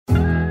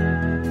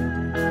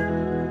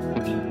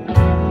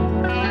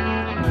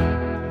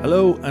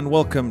Hello and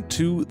welcome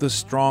to the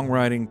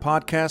Songwriting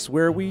Podcast,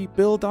 where we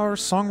build our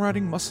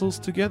songwriting muscles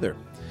together.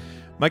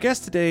 My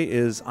guest today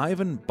is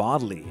Ivan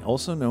Bodley,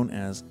 also known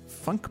as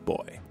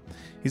Funkboy.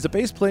 He's a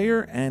bass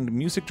player and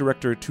music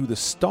director to the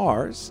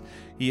Stars.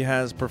 He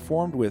has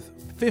performed with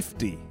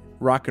 50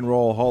 Rock and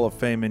Roll Hall of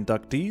Fame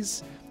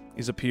inductees.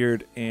 He's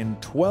appeared in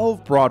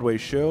 12 Broadway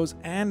shows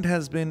and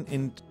has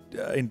been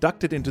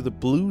inducted into the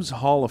Blues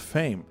Hall of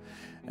Fame.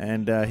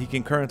 And he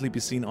can currently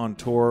be seen on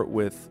tour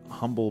with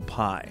Humble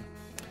Pie.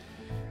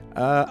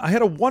 I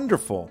had a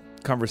wonderful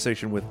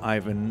conversation with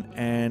Ivan,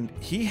 and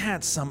he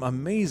had some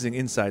amazing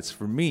insights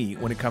for me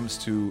when it comes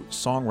to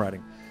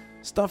songwriting.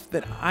 Stuff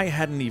that I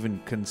hadn't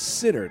even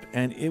considered,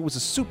 and it was a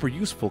super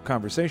useful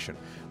conversation,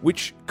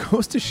 which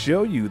goes to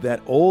show you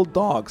that old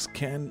dogs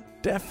can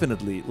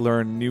definitely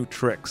learn new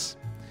tricks.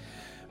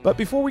 But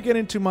before we get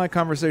into my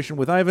conversation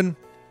with Ivan,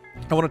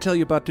 I want to tell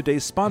you about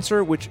today's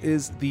sponsor, which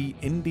is the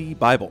Indie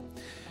Bible.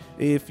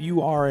 If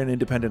you are an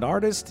independent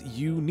artist,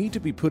 you need to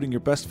be putting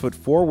your best foot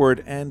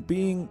forward and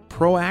being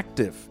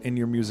proactive in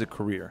your music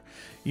career.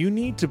 You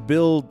need to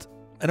build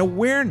an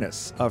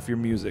awareness of your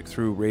music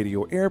through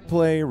radio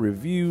airplay,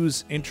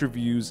 reviews,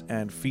 interviews,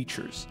 and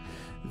features.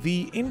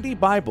 The Indie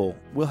Bible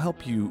will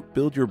help you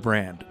build your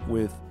brand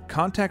with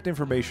contact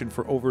information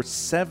for over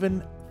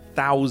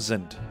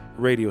 7,000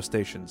 radio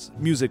stations,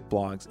 music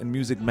blogs, and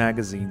music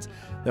magazines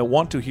that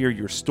want to hear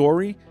your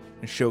story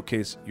and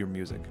showcase your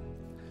music.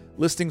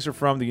 Listings are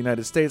from the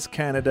United States,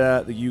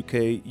 Canada, the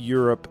UK,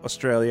 Europe,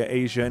 Australia,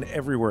 Asia, and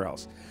everywhere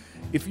else.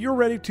 If you're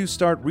ready to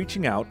start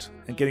reaching out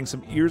and getting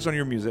some ears on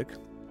your music,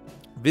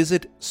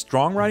 visit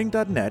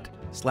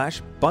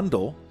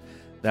songwriting.net/bundle.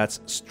 That's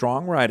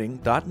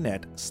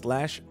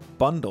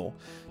songwriting.net/bundle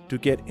to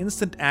get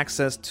instant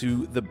access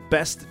to the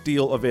best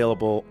deal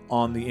available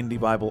on the Indie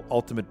Bible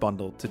Ultimate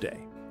Bundle today.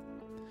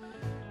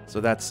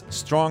 So that's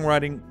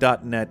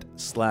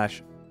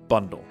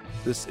songwriting.net/bundle.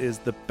 This is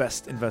the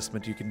best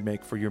investment you can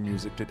make for your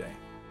music today.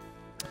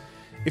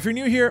 If you're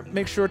new here,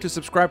 make sure to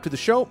subscribe to the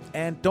show,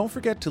 and don't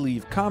forget to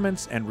leave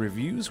comments and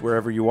reviews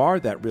wherever you are.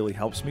 That really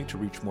helps me to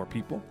reach more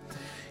people.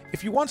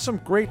 If you want some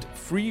great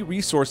free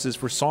resources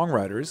for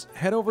songwriters,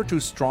 head over to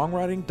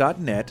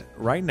songwriting.net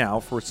right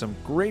now for some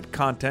great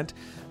content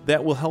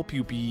that will help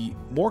you be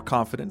more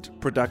confident,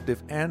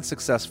 productive, and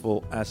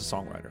successful as a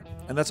songwriter.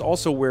 And that's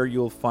also where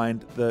you'll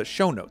find the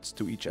show notes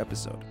to each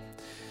episode.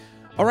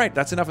 All right,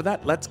 that's enough of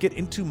that. Let's get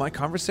into my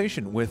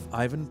conversation with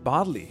Ivan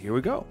Bodley. Here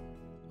we go.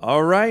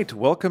 All right,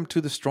 welcome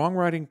to the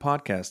Songwriting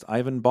Podcast,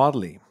 Ivan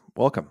Bodley.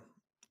 Welcome.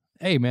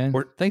 Hey, man.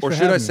 Thanks for having me.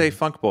 Or should I say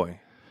Funkboy?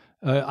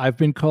 I've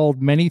been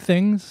called many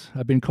things.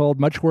 I've been called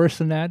much worse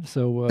than that.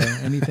 So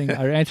anything,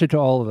 I answer to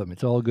all of them.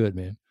 It's all good,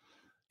 man.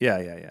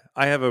 Yeah.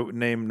 I have a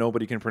name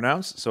nobody can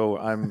pronounce, so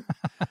I'm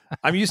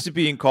used to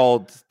being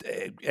called.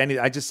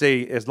 I just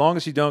say, as long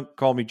as you don't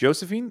call me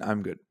Josephine,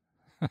 I'm good.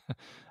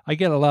 I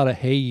get a lot of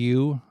 "Hey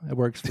you." It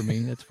works for me.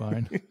 That's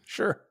fine.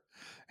 Sure.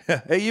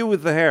 Hey you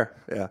with the hair.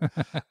 Yeah.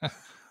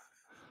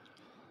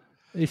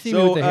 You see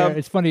me with the hair.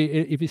 It's funny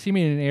if you see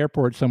me in an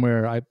airport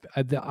somewhere. I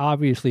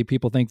obviously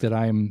people think that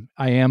I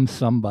am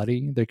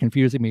somebody. They're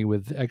confusing me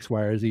with X,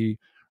 Y, or Z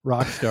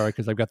rock star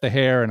because I've got the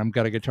hair and I've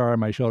got a guitar on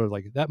my shoulder.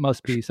 Like that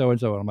must be so and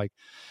so. And I'm like,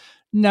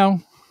 no,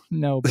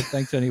 but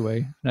thanks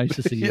anyway. Nice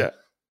to see you.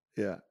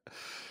 Yeah.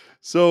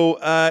 So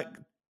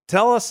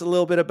tell us a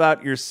little bit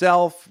about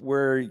yourself,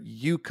 where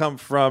you come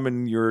from,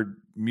 and your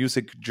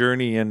music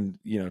journey, and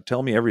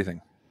tell me everything.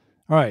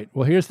 All right.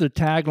 Well, here's the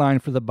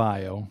tagline for the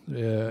bio.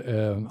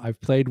 I've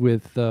played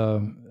with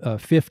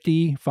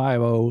 50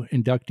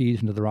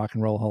 inductees into the Rock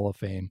and Roll Hall of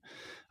Fame.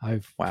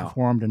 I've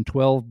performed in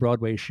 12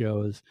 Broadway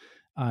shows.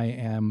 I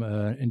am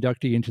an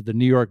inductee into the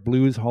New York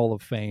Blues Hall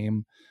of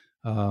Fame,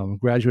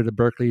 graduate of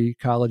Berklee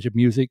College of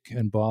Music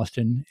in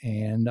Boston,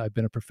 and I've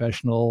been a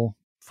professional,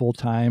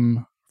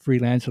 full-time,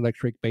 freelance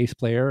electric bass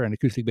player and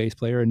acoustic bass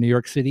player in New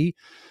York City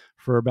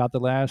for about the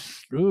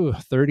last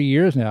 30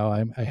 years now,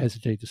 I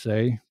hesitate to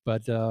say,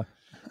 but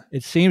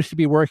it seems to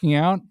be working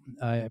out.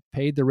 I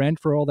paid the rent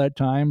for all that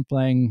time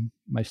playing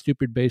my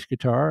stupid bass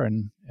guitar,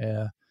 and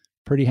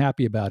pretty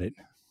happy about it.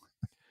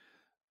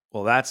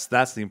 Well, that's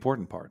the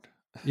important part.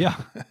 Yeah.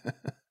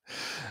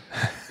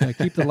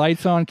 Keep the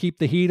lights on, keep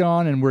the heat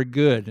on, and we're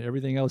good.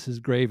 Everything else is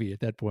gravy at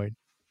that point.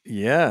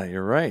 Yeah,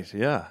 you're right.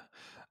 Yeah.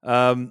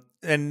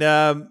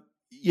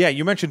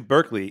 You mentioned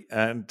Berklee,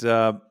 and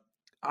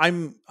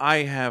I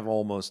have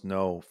almost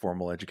no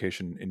formal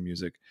education in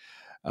music.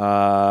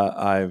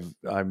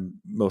 I'm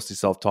mostly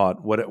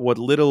self-taught. What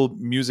little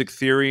music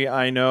theory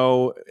I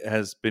know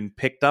has been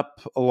picked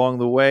up along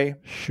the way.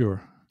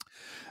 Sure.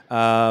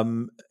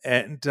 And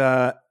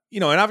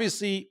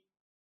obviously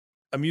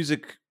a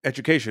music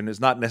education is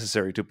not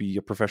necessary to be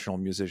a professional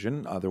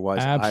musician. Otherwise,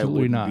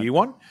 absolutely I wouldn't be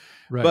one.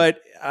 Right.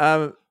 But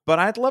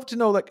I'd love to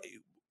know,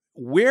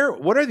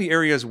 what are the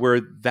areas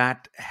where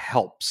that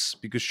helps?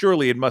 Because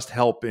surely it must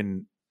help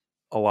in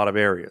a lot of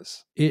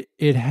areas.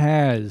 It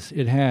has.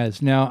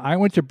 Now, I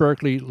went to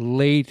Berklee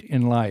late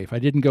in life. I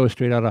didn't go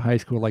straight out of high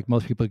school like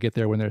most people get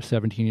there when they're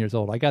 17 years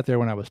old. I got there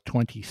when I was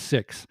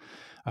 26.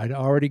 I'd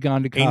already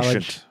gone to college.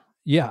 Ancient.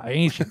 Yeah,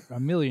 ancient, a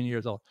million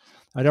years old.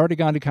 I'd already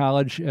gone to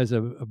college as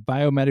a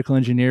biomedical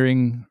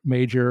engineering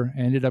major,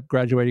 ended up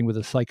graduating with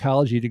a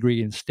psychology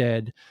degree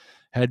instead,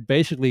 had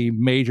basically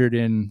majored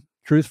in,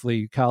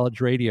 truthfully,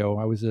 college radio.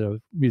 I was a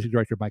music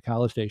director of my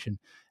college station.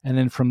 And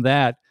then from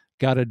that,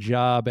 got a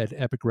job at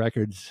Epic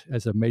Records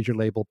as a major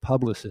label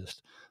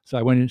publicist. So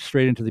I went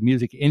straight into the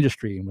music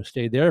industry and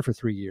stayed there for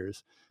 3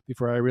 years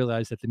before I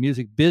realized that the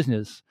music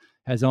business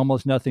has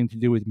almost nothing to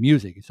do with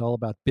music. It's all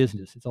about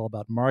business. It's all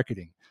about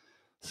marketing.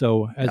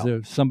 So as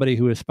somebody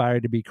who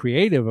aspired to be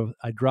creative,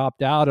 I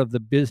dropped out of the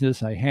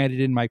business. I handed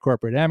in my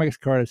corporate Amex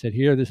card. I said,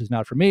 here, this is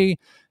not for me.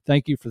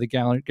 Thank you for the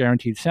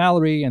guaranteed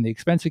salary and the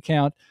expense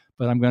account,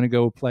 but I'm going to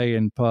go play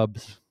in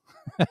pubs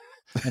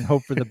and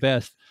hope for the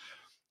best.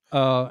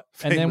 And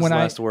then when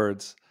last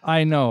words.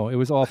 I know, it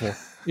was awful.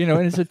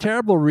 And it's a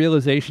terrible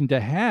realization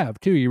to have,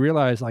 too. You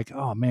realize, like,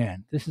 oh,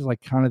 man, this is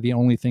like kind of the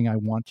only thing I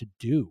want to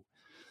do.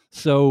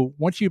 So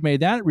once you've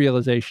made that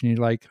realization, you're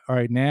like, all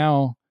right,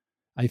 now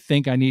I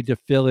think I need to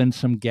fill in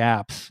some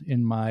gaps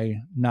in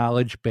my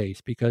knowledge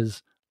base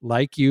because,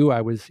 like you,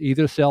 I was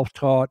either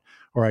self-taught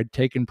or I'd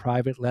taken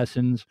private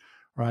lessons,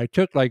 or I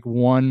took like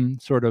one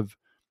sort of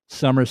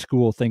summer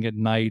school thing at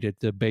night at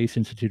the Base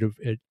Institute of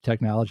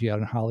Technology out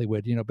in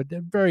Hollywood, but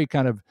they're very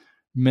kind of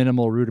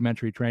minimal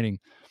rudimentary training.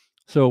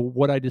 So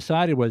what I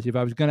decided was, if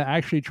I was going to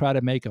actually try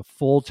to make a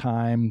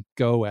full-time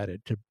go at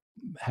it, to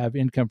have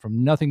income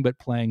from nothing but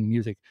playing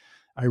music,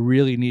 I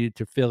really needed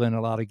to fill in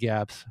a lot of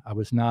gaps. I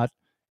was not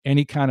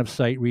any kind of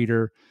sight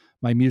reader.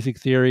 My music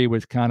theory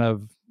was kind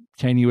of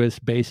tenuous,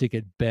 basic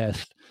at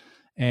best,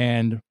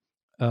 and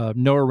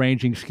no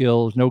arranging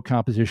skills, no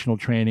compositional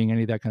training,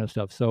 any of that kind of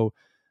stuff. So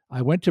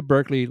I went to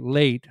Berklee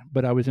late,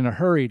 but I was in a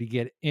hurry to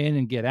get in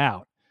and get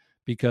out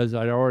because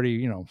I'd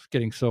already,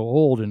 getting so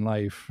old in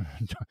life,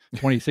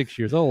 26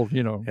 years old,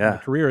 my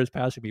career is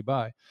passing me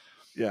by.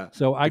 Yeah.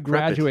 So I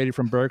graduated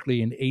from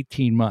Berklee in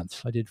 18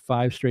 months. I did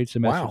 5 straight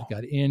semesters,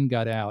 got in,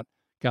 got out,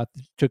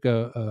 took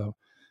a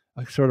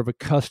sort of a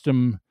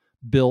custom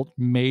built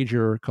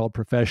major called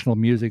professional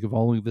music of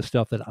only the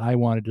stuff that I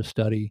wanted to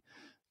study,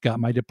 got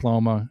my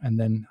diploma, and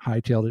then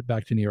hightailed it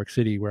back to New York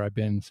City, where I've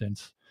been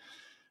since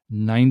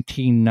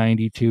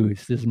 1992.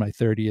 This is my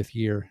 30th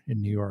year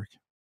in New York.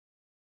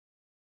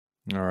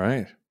 All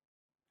right.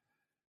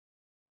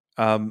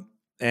 And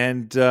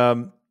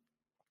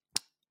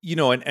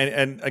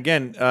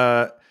again,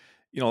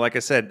 like I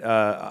said,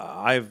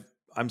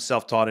 I'm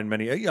self-taught in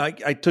many.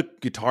 I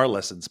took guitar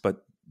lessons,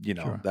 but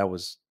sure, that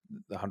was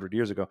 100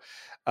 years ago.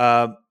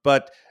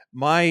 But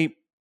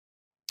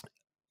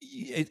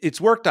it's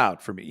worked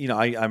out for me.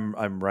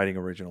 I'm writing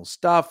original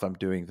stuff. I'm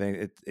doing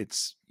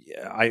things.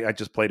 I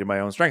just played in my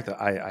own strength.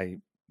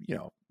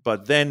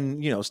 But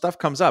then stuff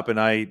comes up, and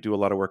I do a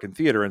lot of work in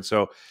theater, and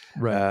so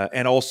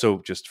and also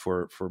just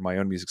for my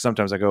own music.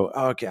 Sometimes I go,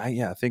 okay,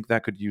 I think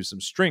that could use some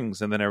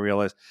strings, and then I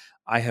realize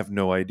I have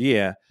no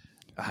idea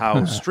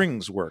how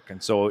strings work,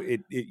 and so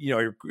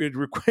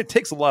it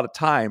takes a lot of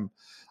time.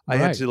 I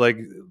had to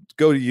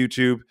go to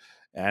YouTube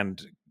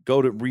and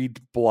go to read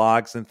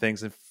blogs and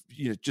things, and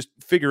just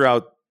figure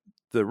out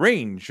the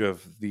range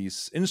of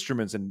these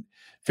instruments and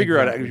figure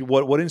out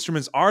what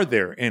instruments are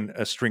there in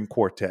a string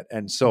quartet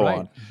and so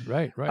on.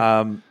 Right.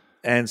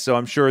 And so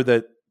I'm sure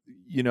that,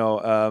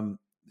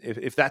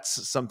 if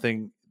that's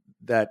something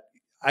that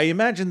I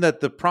imagine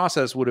that the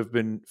process would have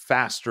been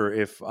faster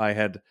if I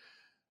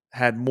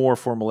had more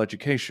formal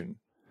education.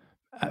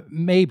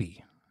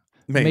 Maybe.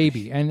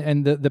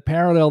 And the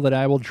parallel that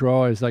I will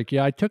draw is like,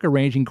 I took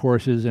arranging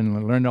courses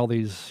and learned all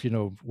these,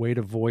 way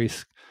to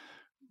voice,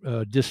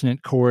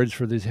 dissonant chords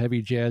for this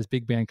heavy jazz,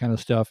 big band kind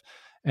of stuff,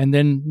 and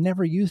then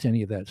never used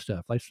any of that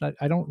stuff.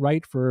 I don't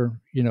write for,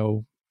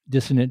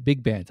 dissonant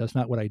big bands. That's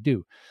not what I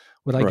do.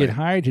 What I get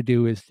hired to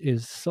do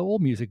is soul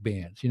music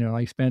bands.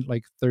 I spent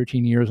like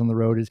 13 years on the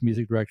road as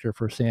music director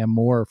for Sam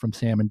Moore from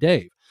Sam and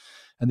Dave.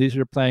 And these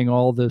are playing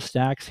all the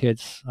Stax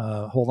hits,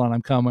 Hold On,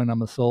 I'm Coming,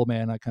 I'm a Soul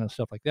Man, that kind of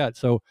stuff like that.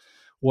 So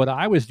what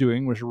I was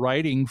doing was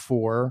arranging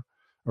for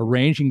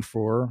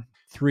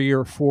 3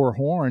 or 4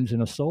 horns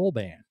in a soul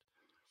band.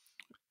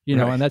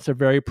 And that's a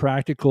very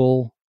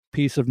practical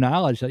piece of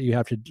knowledge that you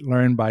have to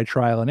learn by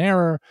trial and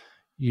error.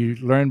 You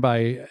learn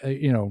by,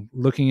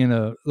 looking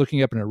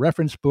up in a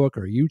reference book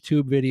or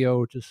YouTube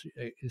video. Just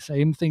the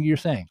same thing you're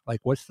saying. Like,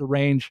 what's the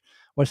range?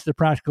 What's the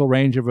practical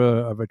range of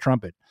a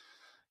trumpet?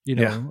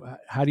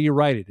 How do you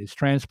write it? It's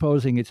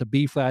transposing. It's a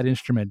B flat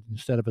instrument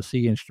instead of a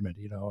C instrument.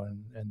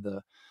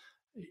 You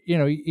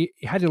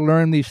had to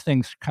learn these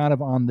things kind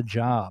of on the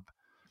job.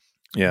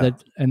 Yeah.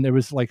 And there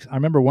was I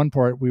remember one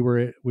part we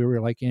were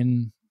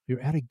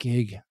at a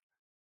gig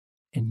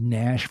in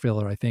Nashville,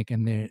 I think,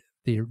 and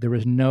there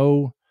was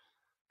no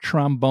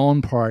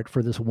trombone part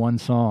for this one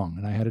song,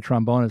 and I had a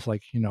trombonist.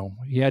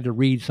 He had to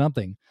read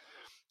something,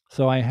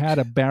 so I had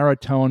a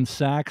baritone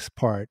sax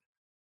part.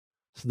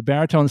 So the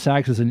baritone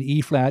sax is an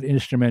E flat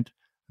instrument.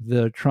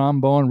 The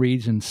trombone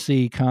reads in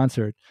C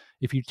concert.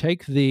 If you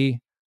take the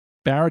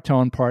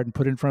baritone part and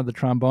put it in front of the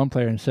trombone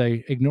player and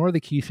say, ignore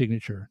the key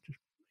signature,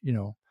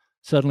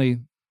 suddenly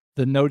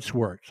the notes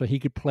worked. So he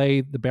could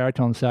play the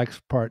baritone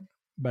sax part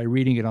by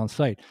reading it on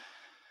sight.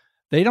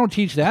 They don't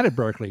teach that at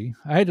Berklee.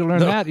 I had to learn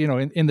that,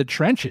 in the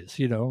trenches,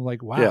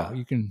 like, wow,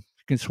 you can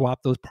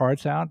swap those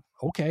parts out.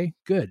 Okay,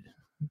 good.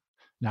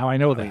 Now I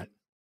know that.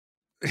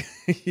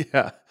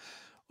 Yeah.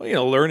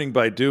 Well, learning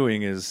by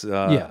doing is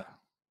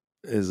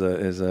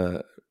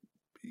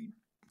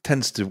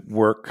tends to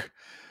work.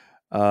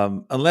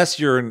 Unless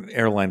you're an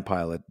airline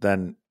pilot,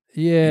 then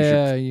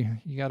you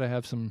got to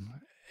have some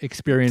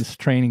experience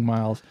training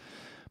miles.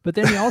 But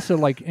then he also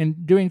in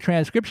doing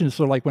transcriptions.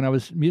 So like when I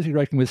was music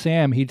directing with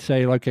Sam, he'd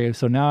say, okay,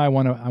 so now I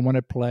want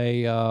to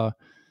play.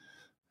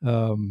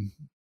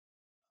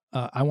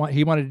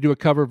 He wanted to do a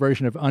cover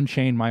version of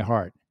 "Unchain My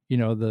Heart,"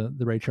 the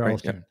Ray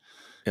Charles tune.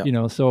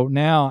 Yeah. So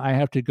now I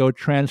have to go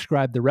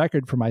transcribe the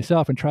record for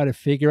myself and try to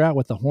figure out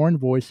what the horn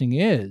voicing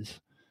is.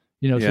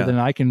 So then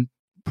I can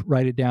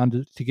write it down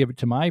to give it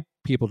to my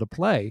people to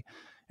play.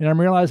 And I'm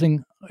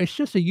realizing it's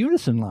just a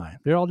unison line.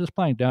 They're all just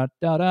playing da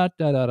da da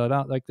da da da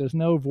da. Like there's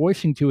no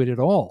voicing to it at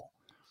all.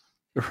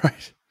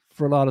 Right.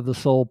 For a lot of the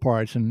soul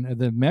parts. And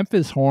the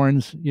Memphis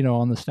horns,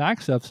 on the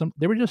stack stuff,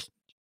 they were just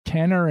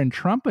tenor and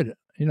trumpet,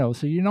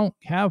 so you don't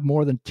have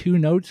more than two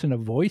notes in a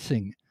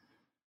voicing.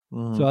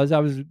 So as I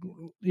was,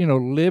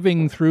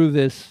 living through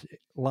this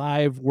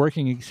live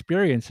working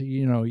experience,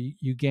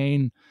 you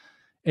gain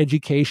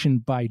education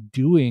by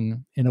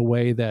doing in a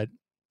way that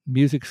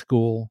music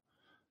school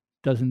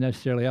doesn't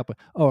necessarily help.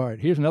 All right,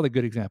 here's another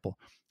good example.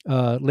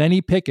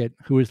 Lenny Pickett,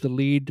 who is the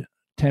lead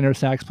tenor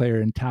sax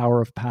player in Tower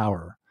of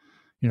Power,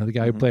 the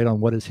guy who played on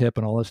What Is Hip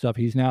and all this stuff.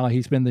 He's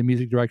been the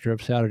music director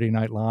of Saturday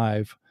Night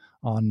Live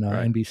on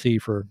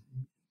NBC for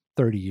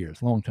 30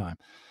 years, long time.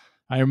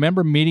 I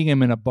remember meeting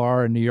him in a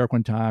bar in New York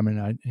one time,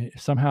 and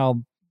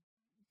somehow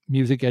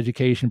music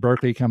education,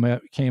 Berklee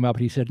came up,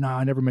 and he said, "No,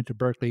 I never went to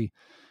Berklee.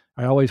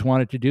 I always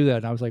wanted to do that."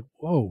 And I was like,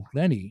 "Whoa,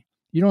 Lenny,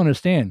 you don't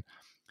understand.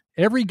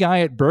 Every guy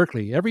at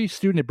Berklee, every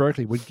student at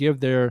Berklee would give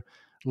their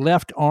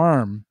left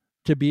arm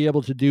to be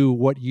able to do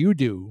what you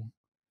do.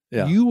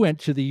 Yeah. You went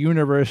to the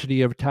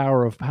University of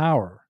Tower of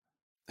Power."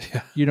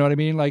 Yeah. You know what I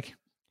mean? Like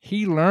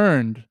he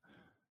learned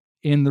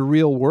in the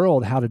real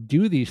world how to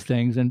do these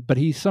things. But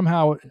he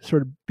somehow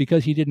sort of,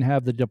 because he didn't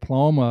have the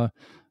diploma,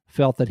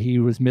 felt that he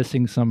was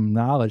missing some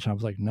knowledge. I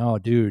was like, no,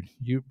 dude,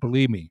 you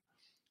believe me,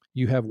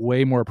 you have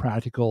way more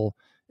practical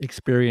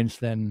experience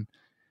than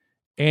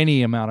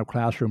any amount of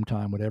classroom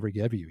time would ever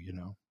give you,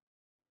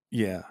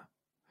 Yeah.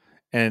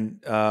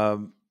 And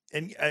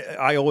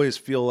I always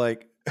feel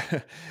like,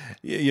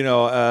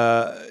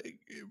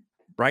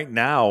 right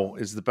now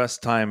is the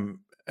best time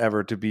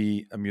ever to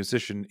be a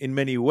musician in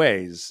many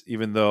ways,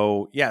 even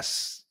though,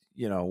 yes,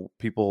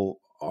 people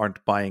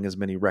aren't buying as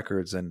many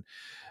records and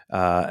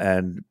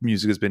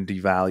music has been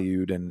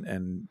devalued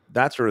and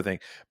that sort of thing.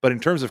 But in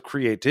terms of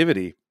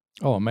creativity,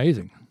 oh,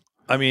 amazing.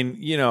 I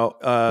mean,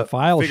 the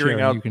file sharing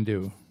you can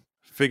do,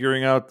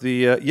 figuring out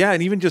the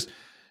and even just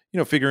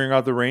figuring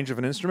out the range of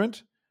an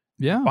instrument.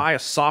 Yeah, buy a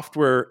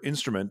software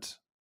instrument.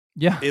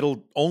 Yeah,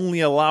 it'll only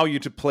allow you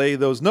to play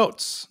those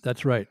notes.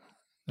 That's right.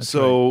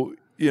 So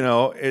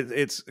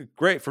it's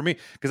great for me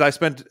because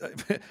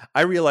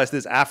I realized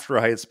this after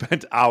I had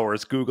spent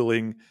hours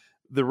Googling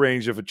the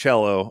range of a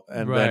cello,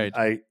 and then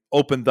I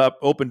opened up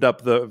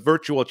the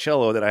virtual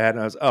cello that I had,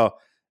 and I was, oh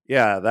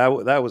yeah,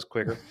 that was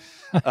quicker.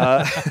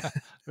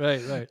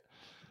 Right.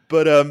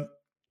 But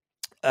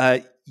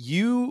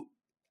you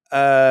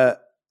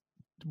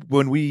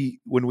when we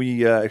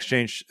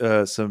exchanged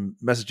some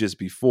messages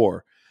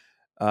before,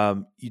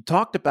 you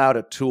talked about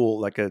a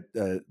tool, like a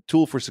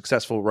tool for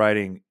successful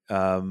writing,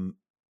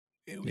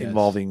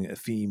 involving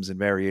themes and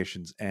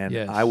variations, and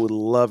I would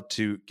love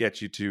to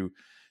get you to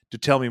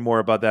tell me more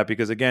about that,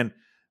 because again,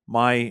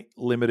 my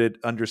limited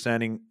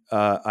understanding,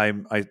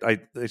 I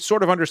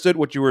sort of understood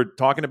what you were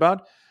talking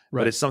about,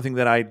 but it's something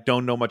that I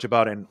don't know much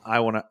about, and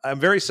I'm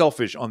very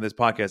selfish on this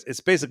podcast. It's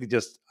basically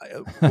just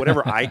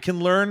whatever I can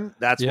learn,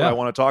 that's what I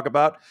want to talk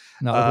about,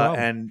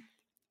 and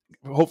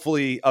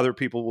hopefully other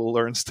people will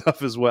learn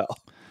stuff as well.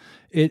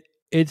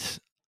 It's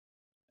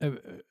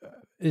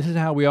this is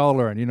how we all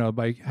learn,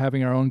 by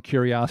having our own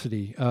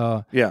curiosity.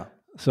 So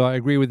I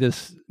agree with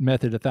this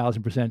method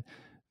 1,000%.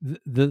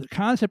 The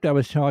concept I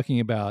was talking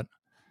about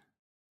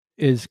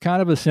is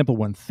kind of a simple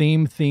one: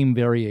 theme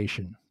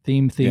variation,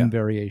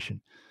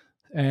 variation.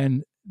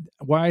 And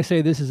why I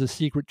say this is a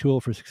secret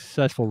tool for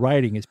successful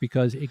writing is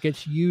because it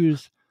gets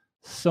used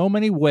so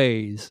many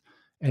ways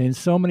and in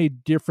so many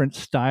different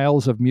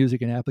styles of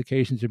music and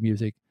applications of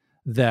music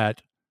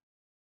that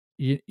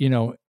it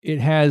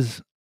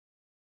has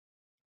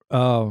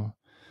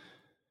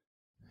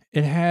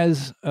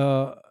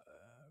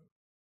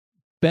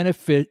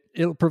benefit.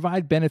 It'll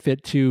provide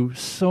benefit to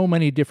so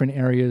many different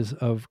areas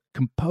of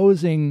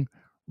composing,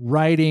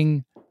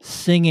 writing,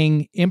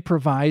 singing,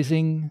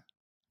 improvising,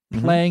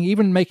 playing,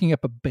 even making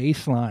up a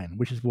bass line,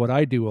 which is what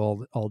I do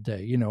all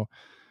day,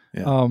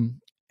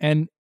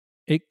 and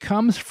it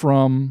comes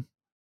from,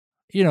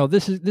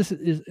 this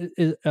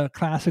is a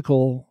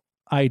classical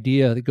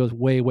idea that goes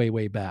way, way,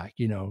 way back.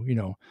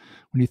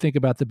 When you think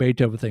about the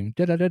Beethoven thing,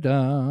 da da da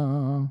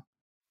da,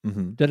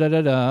 da da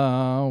da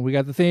da. We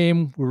got the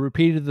theme. We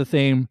repeated the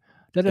theme.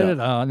 Da da da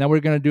da. Now we're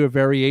going to do a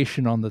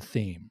variation on the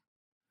theme.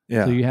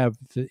 Yeah. So you have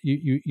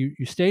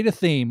you state a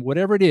theme,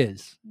 whatever it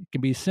is. It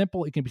can be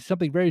simple. It can be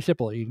something very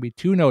simple. It can be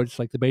 2 notes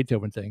like the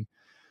Beethoven thing,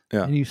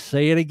 and you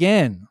say it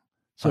again,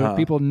 so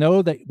people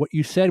know that what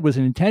you said was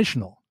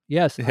intentional.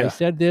 Yes, I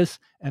said this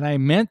and I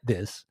meant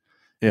this.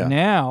 Yeah.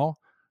 Now,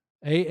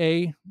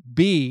 A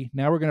B.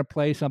 Now we're going to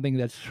play something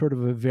that's sort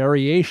of a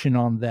variation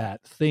on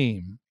that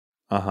theme.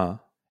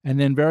 And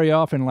then very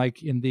often,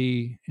 like in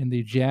the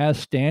jazz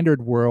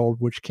standard world,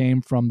 which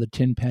came from the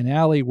Tin Pan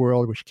Alley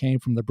world, which came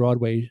from the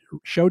Broadway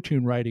show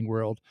tune writing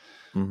world,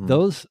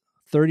 those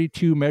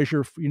 32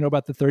 measure,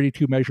 about the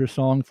 32 measure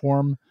song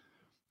form?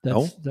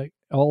 That's like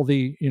all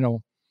the,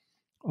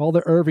 all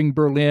the Irving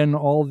Berlin,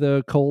 all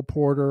the Cole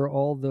Porter,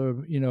 all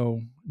the,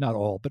 not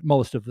all, but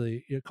most of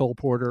the Cole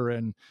Porter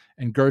and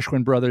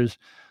Gershwin brothers,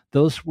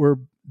 those were,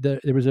 there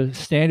was a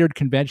standard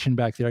convention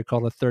back there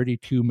called a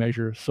 32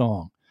 measure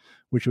song,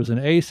 which was an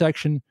A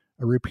section,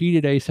 a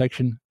repeated A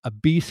section, a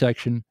B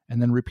section,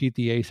 and then repeat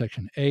the A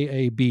section,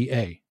 A, B,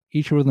 A.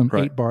 Each of them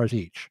 8 bars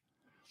each.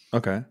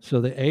 Okay. So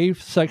the A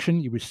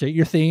section, you would state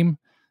your theme,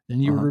 then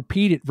you would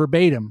repeat it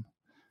verbatim.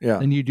 Yeah.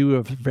 Then you do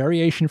a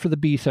variation for the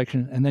B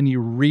section, and then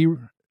you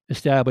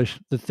re-establish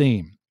the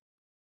theme.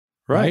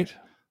 Right?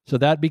 So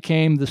that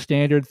became the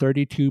standard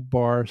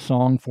 32-bar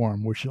song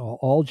form, which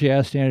all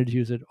jazz standards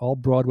use it, all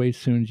Broadway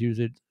tunes use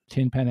it,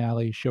 Tin Pan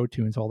Alley, show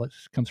tunes, all that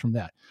comes from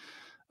that.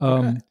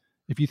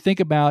 If you think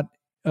about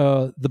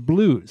the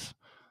blues,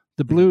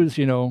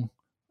 and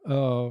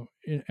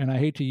I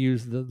hate to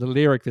use the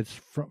lyric that's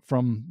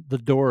from the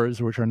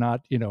Doors, which are not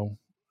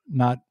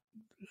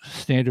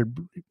standard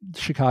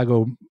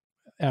Chicago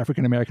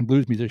African-American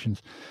blues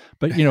musicians,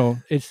 but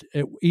it's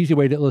an easy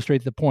way to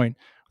illustrate the point.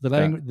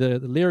 The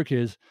lyric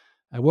is,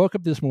 I woke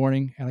up this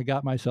morning and I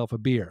got myself a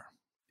beer.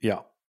 Yeah.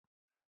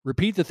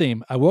 Repeat the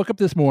theme. I woke up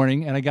this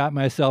morning and I got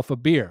myself a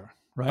beer.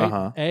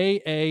 Right?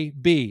 A,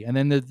 B. And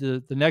then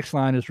the next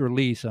line is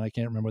release. And I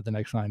can't remember what the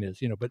next line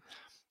is, but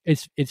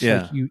it's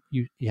like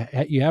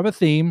you have a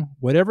theme,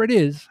 whatever it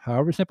is,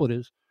 however simple it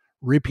is,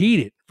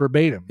 repeat it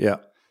verbatim. Yeah.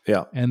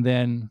 Yeah. And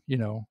then,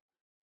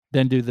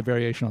 then do the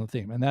variation on the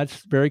theme. And that's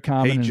very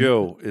common. Hey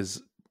Joe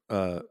is,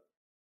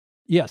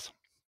 yes.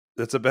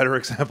 That's a better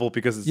example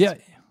because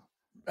it's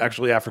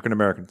actually African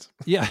Americans.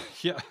 Yeah.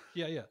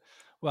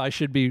 Well, I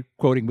should be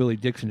quoting Willie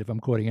Dixon if I'm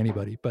quoting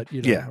anybody, but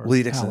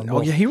Willie Dixon.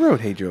 Oh yeah, he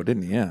wrote "Hey Joe,"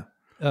 didn't he? Yeah.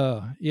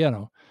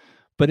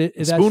 But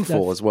that's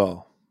Spoonful as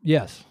well.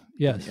 Yes.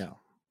 Yeah.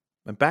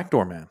 And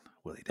Backdoor Man,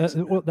 Willie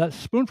Dixon. That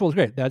spoonful is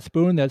great. That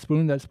spoon, that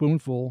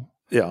spoonful.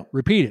 Yeah.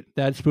 Repeat it.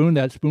 That spoonful,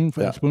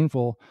 that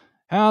spoonful.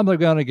 How am I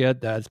gonna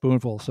get that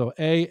spoonful? So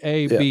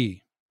A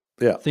B.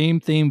 Yeah.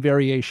 Theme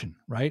variation.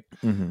 Right.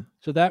 Mm-hmm.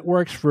 So that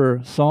works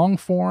for song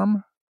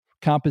form,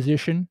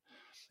 composition.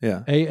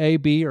 Yeah.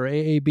 AAB or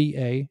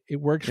AABA. It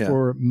works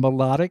for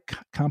melodic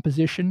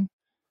composition.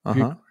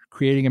 You're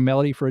creating a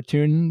melody for a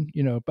tune,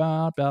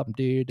 ba ba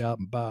dee da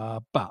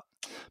ba ba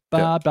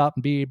ba ba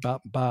dee ba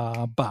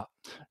ba ba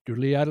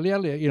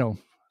doodly.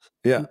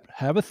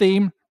 Have a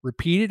theme,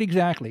 repeat it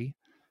exactly.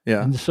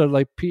 Yeah. And so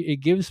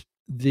it gives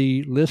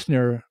the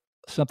listener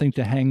something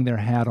to hang their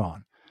hat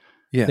on.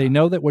 Yeah. They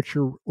know that what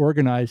you're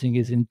organizing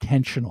is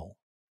intentional.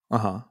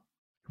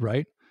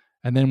 Right?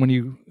 And then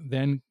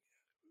when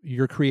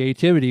your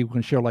creativity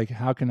can show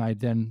how can I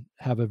then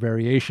have a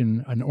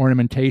variation, an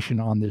ornamentation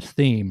on this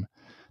theme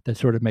that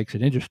sort of makes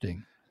it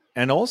interesting.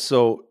 And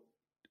also,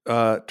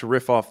 to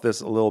riff off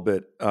this a little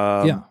bit,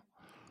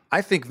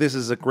 I think this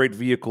is a great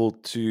vehicle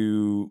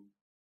to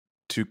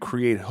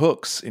create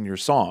hooks in your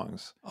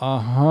songs.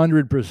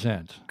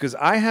 100%. Because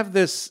I have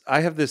this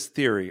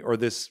theory or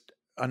this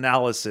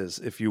analysis,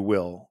 if you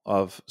will,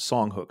 of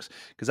song hooks.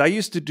 Because I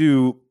used to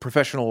do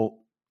professional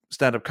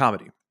stand-up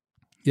comedy.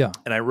 Yeah,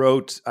 and I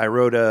wrote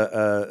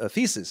a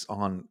thesis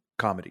on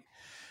comedy,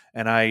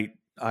 and I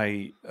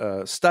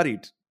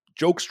studied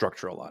joke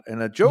structure a lot.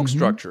 And a joke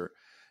structure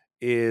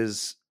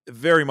is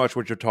very much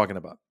what you're talking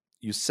about.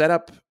 You set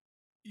up,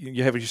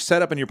 you have your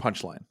setup and your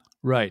punchline.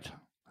 Right.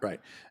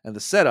 And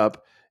the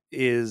setup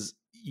is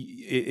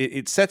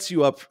it sets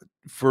you up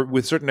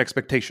with certain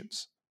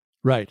expectations.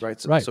 Right.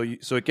 So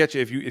it gets you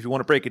if you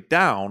want to break it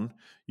down.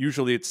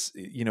 Usually it's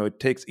it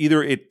takes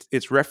either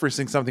it's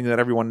referencing something that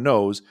everyone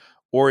knows.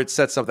 Or it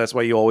sets up, that's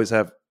why you always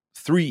have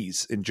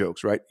 3s in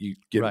jokes, right? You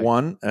get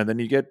 1, and then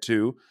you get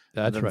 2.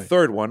 That's and then the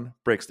third one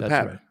breaks the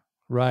pattern.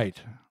 Right.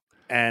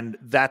 And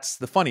that's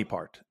the funny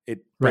part. It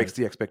breaks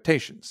the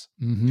expectations.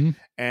 Mm-hmm.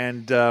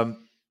 And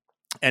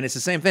it's the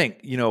same thing.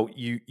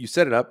 You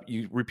set it up,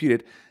 you repeat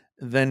it,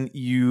 then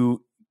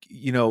you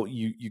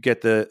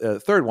get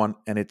the third one,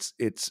 and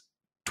it's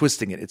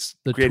twisting it. It's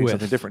creating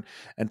something different.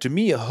 And to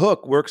me, a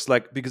hook works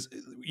because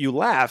you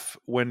laugh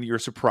when you're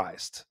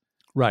surprised.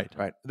 Right.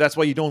 That's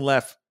why you don't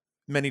laugh,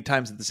 many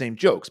times at the same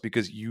jokes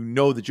because you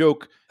know the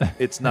joke.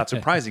 It's not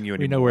surprising you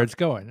anymore. We know where it's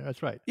going.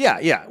 That's right.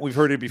 Yeah. We've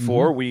heard it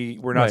before.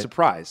 We're not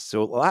surprised.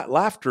 So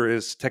laughter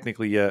is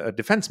technically a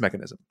defense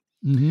mechanism.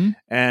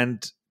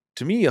 And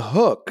to me, a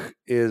hook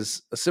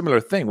is a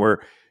similar thing where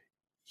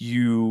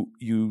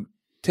you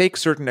take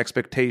certain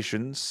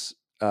expectations,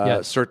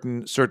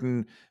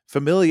 certain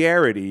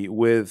familiarity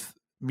with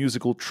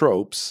musical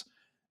tropes,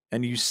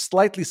 and you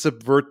slightly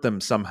subvert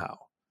them somehow.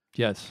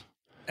 Yes.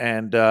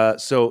 And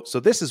so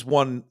this is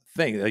one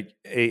thing, like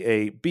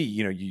A, B,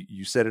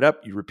 you set it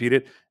up, you repeat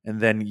it, and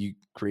then you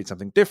create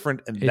something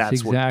different, and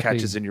that's what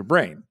catches in your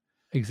brain.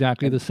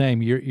 Exactly the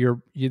same.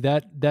 You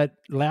that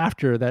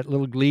laughter, that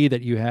little glee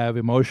that you have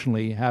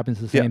emotionally happens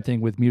the same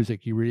thing with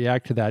music. You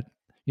react to that,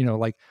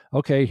 like,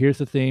 okay, here's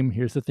the theme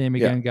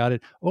again, got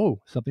it. Oh,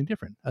 something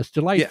different. That's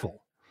delightful. Yeah.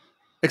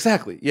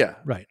 Exactly. Yeah.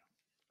 Right.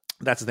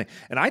 That's the thing.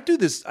 And I do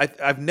this,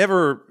 I've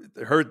never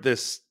heard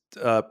this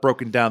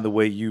broken down the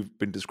way you've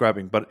been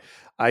describing, but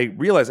I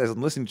realize as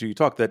I'm listening to you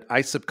talk that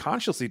I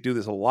subconsciously do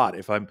this a lot.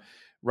 If I'm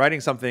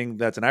writing something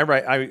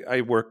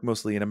I work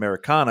mostly in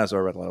Americana, so I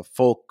write a lot of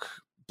folk,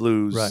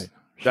 blues,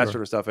 that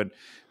sort of stuff. And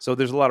so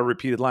there's a lot of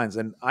repeated lines.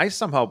 And I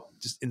somehow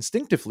just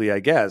instinctively, I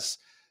guess,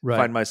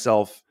 find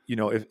myself,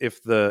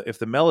 if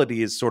the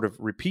melody is sort of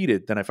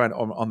repeated, then I find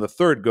on the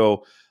third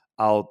go,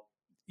 I'll,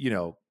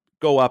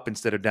 go up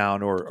instead of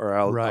down, or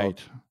I'll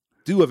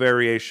do a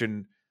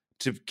variation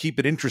to keep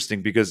it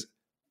interesting, because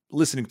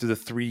listening to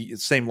the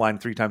same line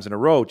 3 times in a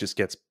row just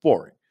gets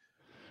boring.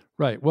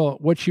 Right. Well,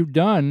 what you've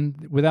done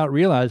without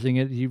realizing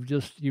it,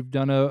 you've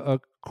done a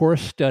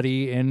course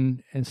study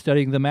in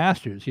studying the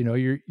masters.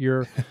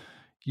 You're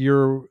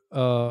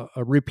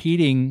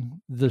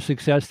repeating the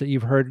success that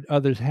you've heard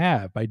others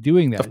have by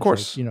doing that. Of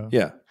course.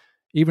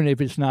 Even if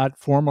it's not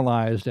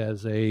formalized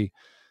as a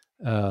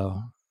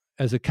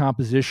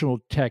compositional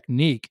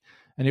technique,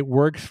 and it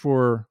works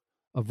for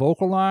a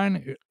vocal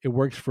line, it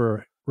works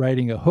for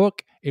writing a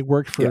hook, it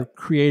works for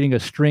creating a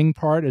string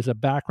part as a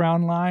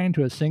background line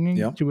to a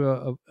singing, to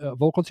a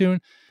vocal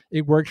tune,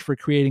 it works for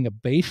creating a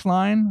bass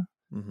line,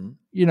 chord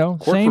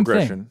same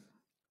progression. Thing.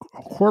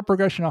 Chord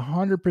progression,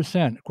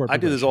 100%. I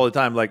do this all the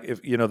time. Like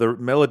if, the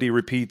melody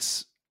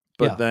repeats,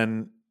 but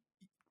then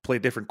play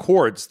different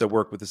chords that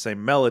work with the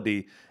same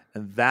melody,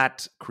 and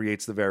that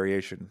creates the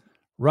variation.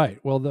 Right.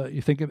 Well,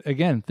 you think of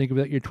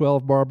that your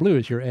 12-bar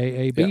blues, your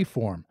AAB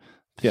form.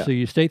 Yeah. So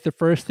you state the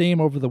first theme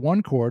over the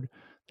 1 chord.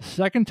 The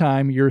second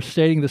time you're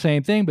stating the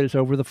same thing, but it's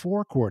over the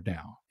 4 chord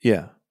now.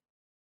 Yeah.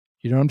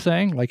 You know what I'm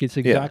saying? Like it's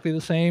exactly the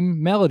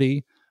same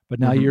melody, but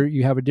now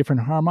you have a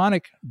different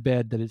harmonic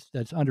bed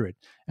that's under it.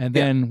 And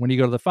then when you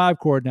go to the 5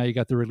 chord, now you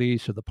got the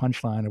release or the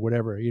punchline or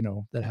whatever,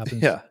 that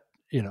happens. Yeah.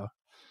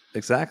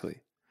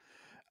 Exactly.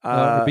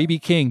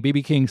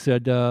 BB King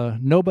said,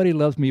 "Nobody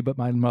loves me but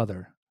my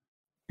mother."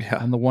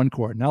 On the 1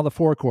 chord. Now the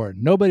 4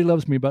 chord. Nobody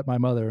loves me but my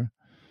mother.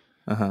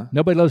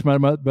 Nobody loves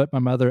but my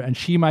mother, and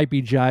she might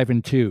be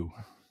jiving too.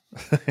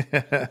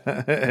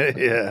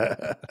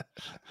 Yeah.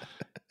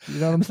 You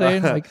know what I'm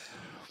saying?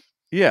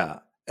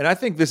 And I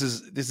think this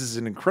is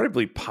an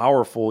incredibly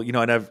powerful,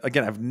 and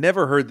I've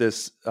never heard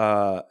this,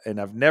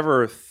 and I've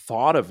never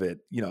thought of it,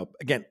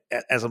 again,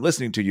 as I'm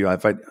listening to you, I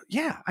find,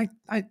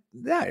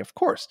 of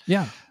course.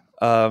 Yeah.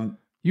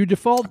 You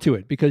default to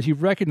it because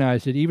you've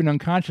recognized it even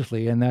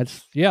unconsciously, and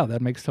that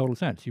makes total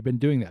sense. You've been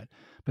doing that.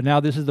 But now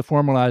this is the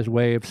formalized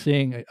way of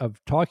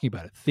talking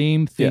about it.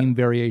 Theme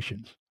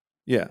variations.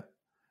 Yeah.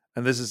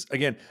 And this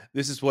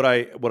is what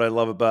I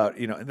love about,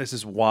 and this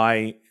is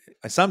why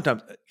I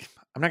sometimes,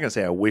 I'm not going to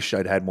say I wish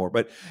I'd had more,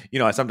 but,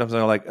 I sometimes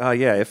I'm like,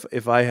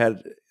 if I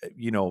had,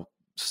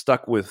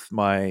 stuck with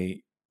my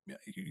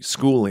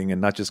schooling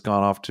and not just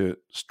gone off to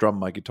strum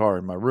my guitar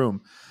in my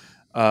room,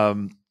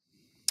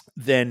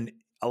 then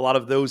a lot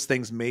of those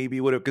things maybe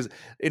would have, because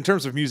in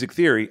terms of music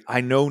theory, I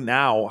know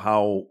now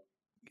how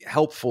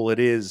helpful it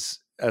is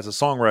as a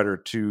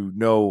songwriter to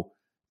know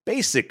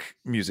basic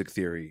music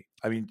theory.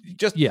 I mean,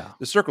 just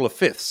the circle of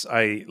fifths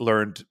I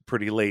learned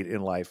pretty late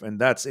in life, and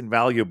that's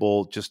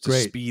invaluable just to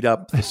speed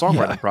up the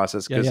songwriting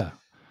process. Because,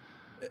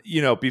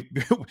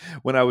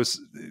 when I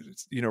was,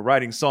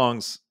 writing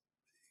songs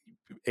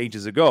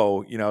ages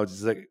ago,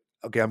 it's like,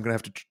 okay, I'm going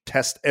to have to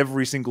test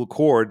every single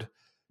chord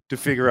to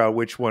figure out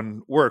which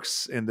one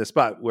works in this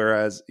spot.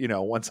 Whereas,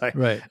 once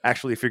I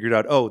actually figured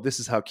out, oh,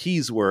 this is how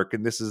keys work,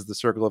 and this is the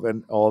circle of,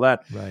 and all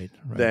that,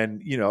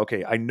 then,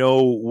 okay, I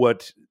know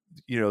what,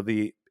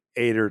 the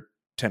 8 or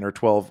 10 or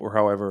 12 or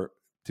however,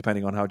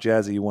 depending on how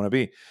jazzy you want to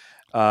be,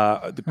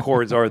 the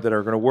chords are that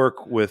are going to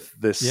work with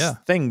this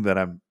thing that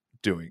I'm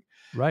doing.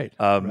 Right.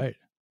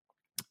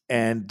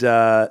 And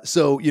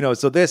so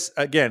this,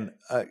 again,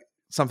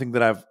 something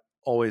that I've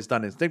always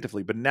done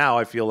instinctively, but now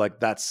I feel like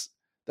that's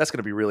going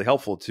to be really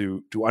helpful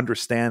to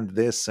understand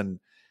this and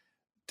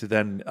to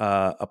then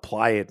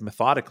apply it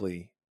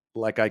methodically,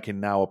 like I can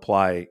now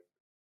apply,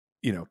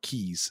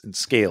 keys and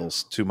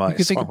scales to my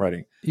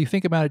songwriting. You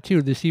think about it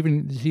too. This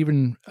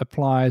even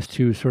applies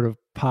to sort of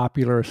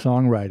popular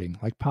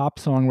songwriting, like pop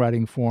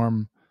songwriting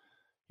form.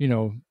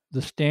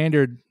 The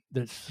standard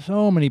that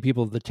so many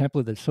people, the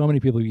template that so many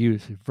people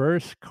use: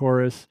 verse,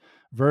 chorus,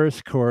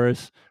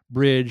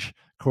 bridge,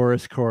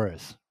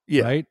 chorus.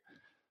 Yeah. Right.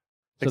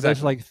 So Exactly.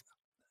 that's like,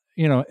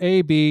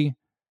 A B,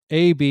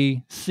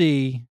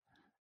 C,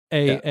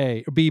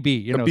 A, or B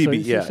B. A So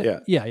BB,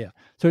 it's yeah.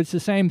 So it's the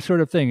same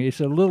sort of thing. It's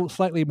a little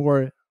slightly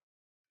more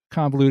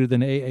convoluted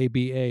than A,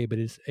 but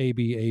it's A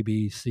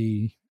B,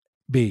 C,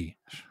 B.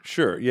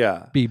 Sure,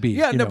 yeah. B.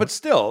 Yeah, no, but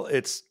still,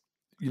 it's,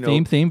 theme,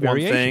 one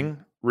variation. thing,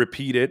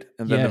 repeat it,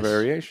 and then the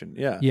variation.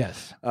 Yeah.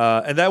 Yes.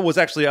 And that was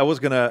actually, I was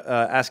going to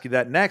ask you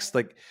that next,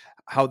 like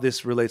how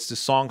this relates to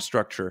song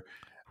structure.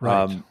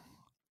 Right.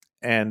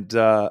 And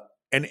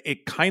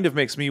it kind of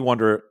makes me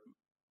wonder,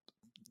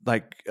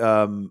 like,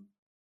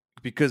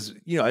 because,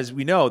 as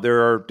we know,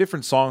 there are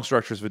different song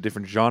structures for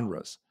different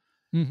genres.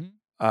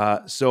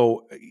 Mm-hmm.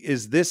 So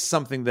is this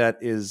something that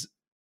is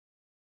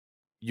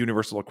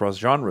universal across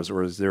genres,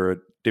 or is there a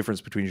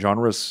difference between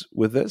genres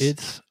with this?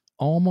 It's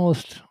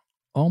almost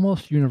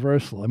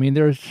universal. I mean,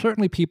 there are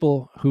certainly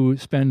people who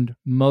spend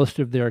most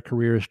of their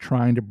careers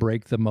trying to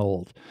break the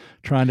mold,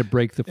 trying to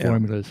break the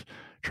formulas,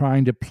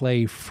 trying to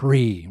play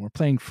free. We're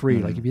playing free.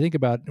 Mm-hmm. Like if you think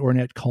about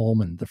Ornette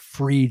Coleman, the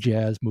free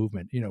jazz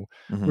movement,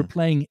 Mm-hmm. we're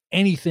playing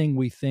anything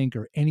we think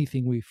or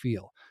anything we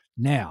feel.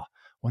 Now,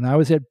 when I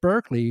was at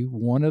Berklee,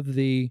 one of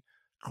the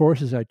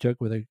courses I took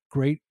with a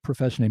great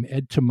professor named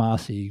Ed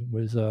Tomasi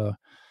was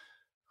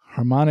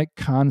harmonic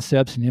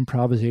concepts and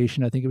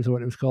improvisation, I think it was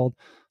what it was called.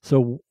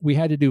 So we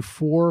had to do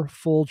 4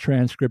 full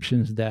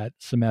transcriptions that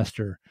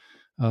semester.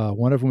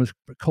 One of them was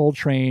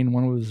Coltrane,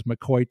 one was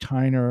McCoy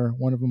Tyner,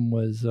 one of them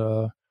was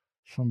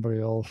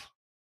somebody else,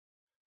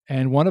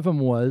 and one of them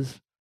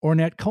was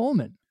Ornette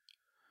Coleman.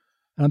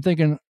 And I'm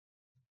thinking,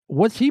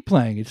 what's he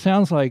playing? It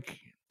sounds like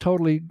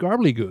totally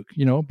gobbledygook,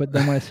 But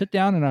then when I sit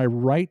down and I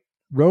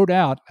wrote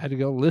out, I had to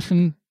go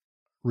listen,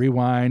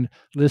 rewind,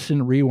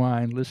 listen,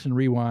 rewind, listen,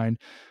 rewind.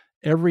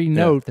 Every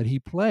note that he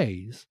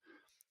plays,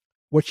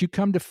 what you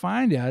come to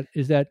find out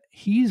is that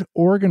he's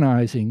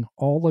organizing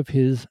all of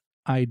his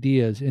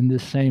ideas in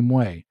this same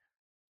way.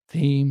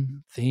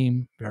 Theme,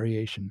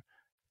 variation,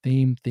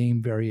 theme,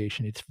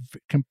 variation. It's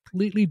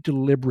completely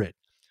deliberate,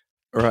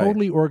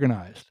 totally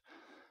organized.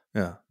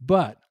 Yeah.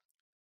 But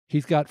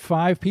he's got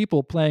 5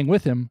 people playing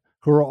with him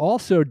who are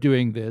also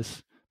doing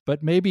this,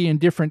 but maybe in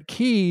different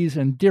keys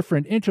and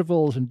different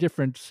intervals and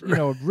different,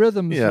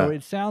 rhythms. So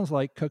it sounds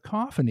like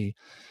cacophony.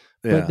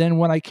 But then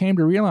when I came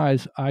to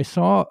realize, I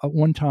saw at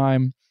one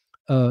time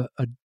a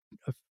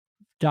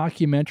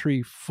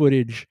documentary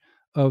footage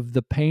of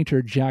the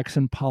painter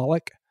Jackson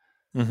Pollock,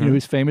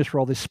 who's famous for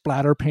all the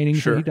splatter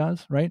paintings that he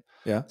does, right?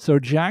 Yeah. So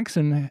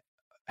Jackson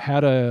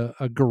had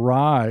a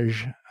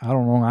garage out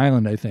on Long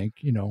Island, I think,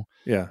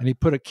 Yeah. And he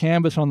put a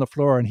canvas on the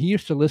floor, and he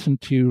used to listen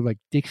to like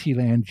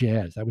Dixieland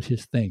jazz. That was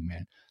his thing,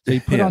 man. So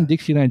he put on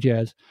Dixieland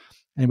jazz,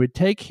 and would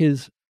take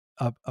his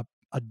a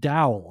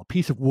dowel, a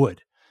piece of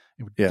wood,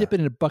 and would dip it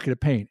in a bucket of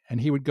paint,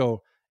 and he would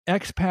go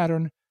X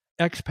pattern,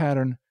 X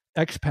pattern,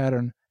 X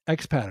pattern,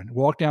 X pattern,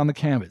 walk down the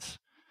canvas.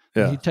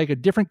 Yeah. And he'd take a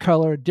different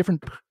color,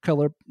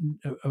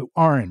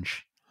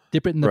 orange,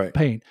 dip it in the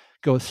paint,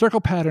 go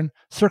circle pattern,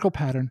 circle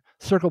pattern,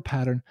 circle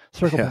pattern,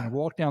 circle pattern,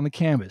 walk down the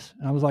canvas.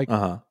 And I was like,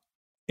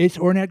 it's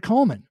Ornette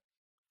Coleman.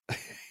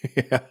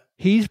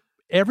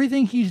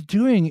 Everything he's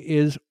doing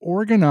is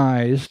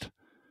organized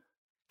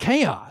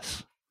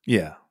chaos.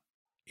 Yeah.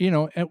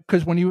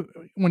 Because when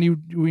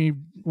you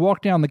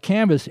walk down the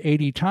canvas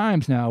 80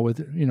 times now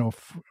with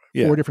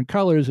 4 different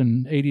colors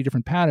and 80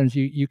 different patterns,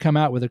 you come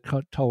out with a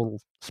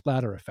total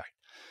splatter effect.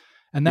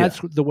 And that's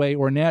the way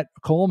Ornette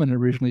Coleman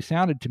originally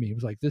sounded to me. It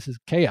was like, this is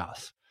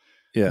chaos.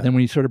 Yeah. And then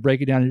when you sort of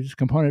break it down into just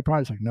component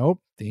parts, like, nope,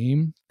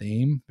 theme,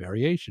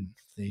 variation,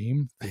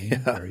 theme,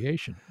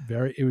 variation.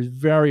 It was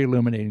very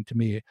illuminating to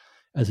me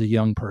as a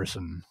young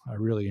person. I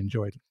really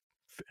enjoyed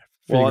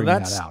figuring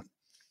that out.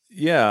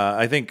 Yeah,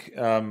 I think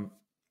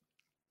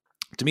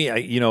to me,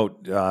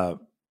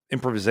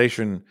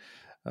 improvisation,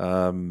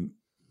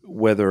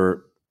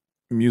 whether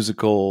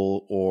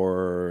musical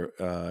or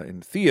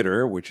in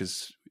theater, which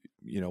is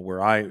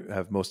where I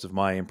have most of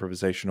my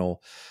improvisational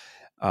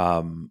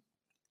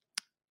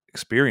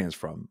experience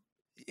from,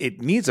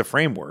 it needs a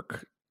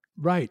framework,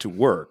 to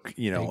work.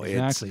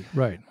 Exactly,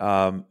 right.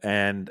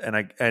 And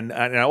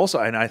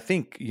I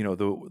think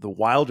the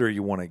wilder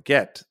you want to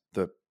get,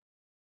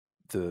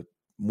 the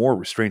more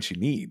restraints you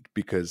need,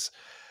 because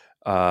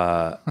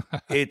there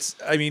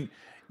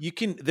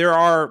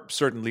are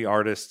certainly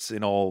artists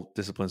in all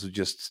disciplines who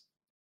just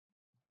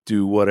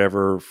do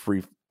whatever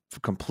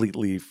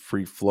completely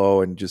free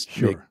flow and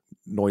just make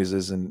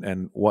noises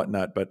and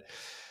whatnot. But,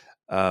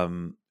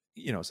 so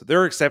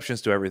there are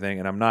exceptions to everything,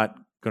 and I'm not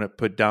going to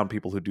put down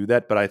people who do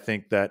that. But I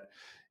think that,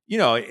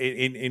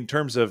 in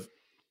terms of,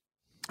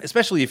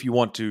 especially if you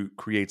want to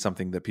create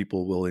something that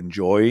people will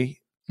enjoy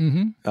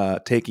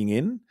taking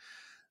in,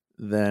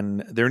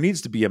 then there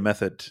needs to be a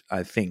method,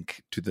 I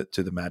think, to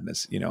the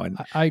madness, And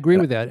I agree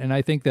with that, and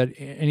I think that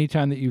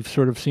anytime that you've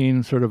sort of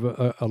seen sort of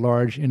a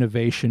large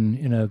innovation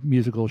in a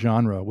musical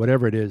genre,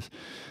 whatever it is,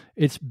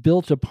 it's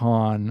built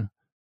upon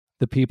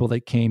the people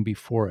that came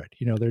before it.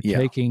 They're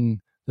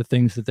taking the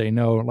things that they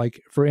know.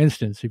 Like, for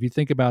instance, if you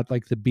think about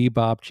like the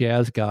bebop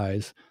jazz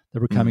guys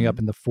that were coming up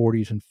in the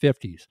 40s and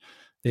 50s,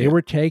 they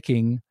were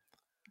taking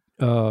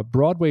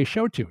Broadway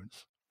show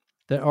tunes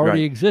that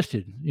already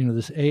existed,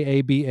 this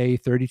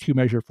AABA 32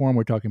 measure form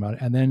we're talking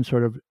about, and then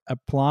sort of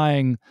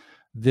applying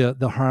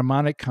the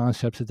harmonic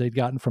concepts that they'd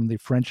gotten from the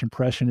French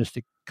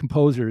impressionistic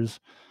composers,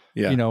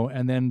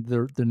 and then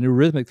the new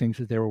rhythmic things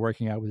that they were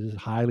working out with this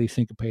highly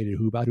syncopated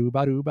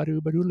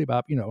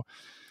hoo-ba-doo-ba-doo-ba-doo-ba-doo-li-bop,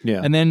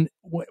 And then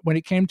when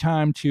it came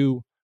time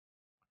to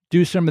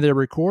do some of their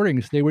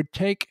recordings, they would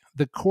take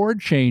the chord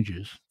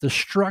changes, the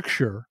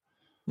structure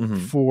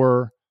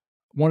for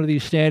one of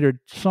these standard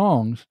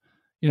songs,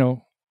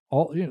 so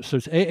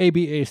it's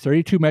AABA,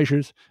 32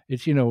 measures.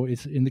 It's,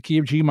 it's in the key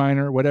of G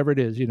minor, whatever it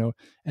is,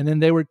 and then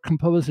they would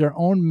compose their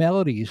own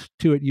melodies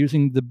to it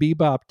using the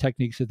bebop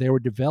techniques that they were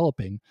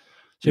developing.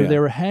 So they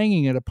were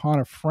hanging it upon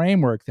a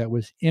framework that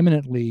was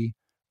eminently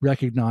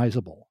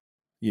recognizable.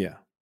 Yeah,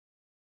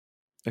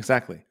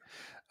 exactly.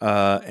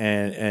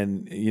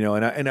 And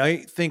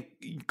I think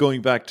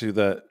going back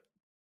to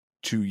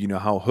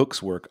how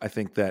hooks work, I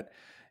think that,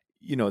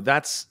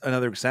 that's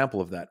another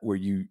example of that, where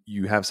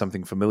you have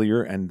something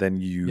familiar and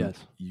then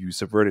you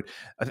subvert it.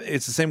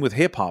 It's the same with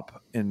hip hop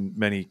in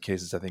many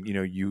cases. I think,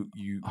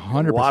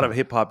 a lot of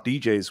hip hop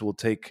DJs will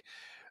take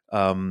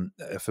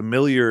a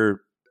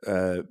familiar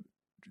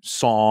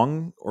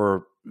song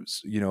or,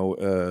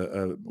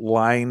 a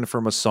line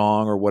from a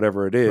song or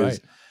whatever it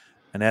is,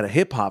 and add a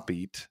hip hop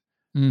beat.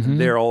 And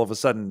there all of a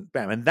sudden,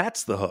 bam, and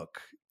that's the hook.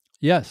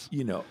 Yes.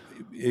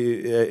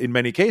 In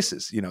many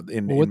cases,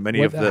 in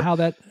many of the how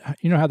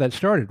that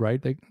started,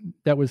 right?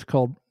 That was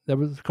called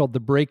the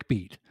break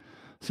beat.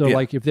 So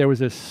like if there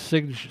was a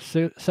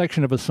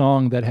section of a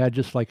song that had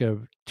just like a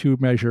 2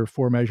 measure,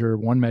 4 measure,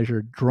 1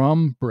 measure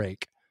drum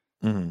break,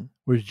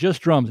 was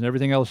just drums and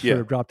everything else sort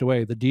of dropped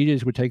away. The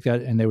DJs would take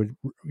that and they would,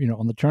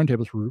 on the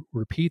turntables,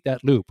 repeat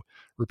that loop,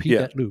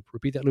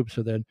 that loop.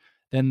 So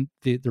then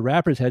the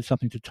rappers had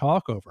something to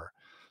talk over.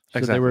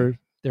 So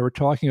they were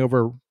talking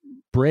over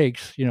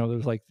breaks. There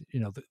was like,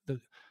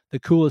 the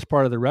coolest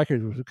part of the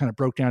record was it kind of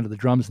broke down to the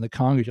drums and the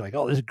congas. You're like,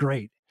 oh, this is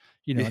great.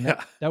 And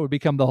that would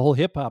become the whole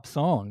hip hop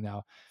song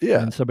now.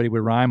 Yeah. And somebody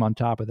would rhyme on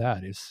top of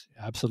that. It's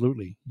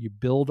absolutely, you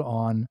build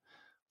on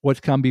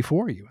what's come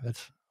before you.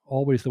 That's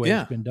always the way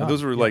it's been done.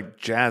 Those were like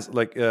jazz,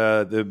 like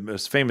the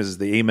most famous is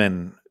the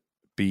Amen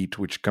beat,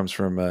 which comes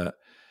from I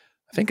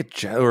think a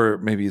jazz, or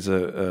maybe it's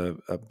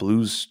a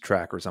blues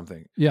track or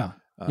something. Yeah.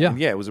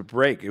 It was a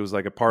break. It was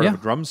like a part of a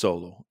drum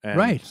solo. And,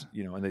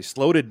 and they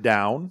slowed it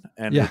down,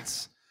 and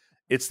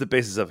it's the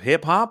basis of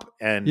hip hop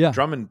and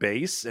drum and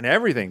bass, and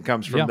everything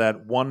comes from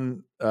that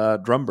one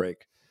drum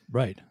break.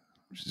 Right.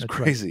 Which is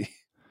crazy.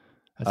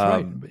 That's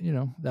right. But,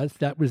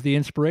 that was the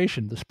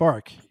inspiration, the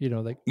spark,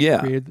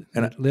 created,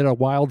 and lit a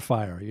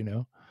wildfire,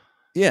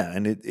 Yeah.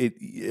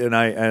 And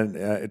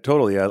I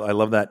totally, I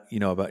love that,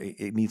 about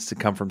it needs to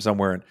come from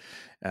somewhere.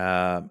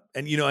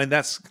 And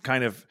that's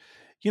kind of,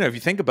 if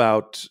you think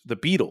about the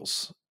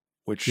Beatles,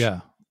 which,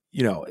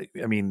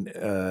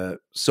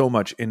 so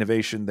much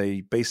innovation,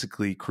 they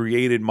basically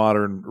created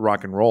modern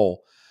rock and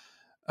roll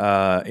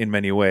in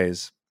many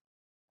ways.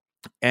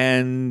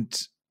 And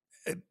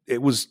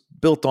it was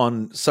built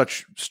on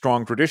such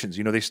strong traditions.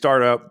 They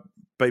start out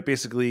by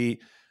basically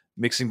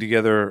mixing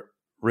together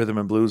rhythm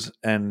and blues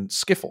and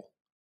skiffle.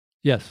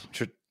 Yes.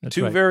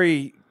 Two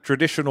very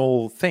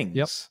traditional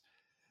things.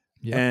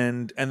 Yep.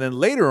 And then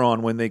later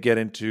on, when they get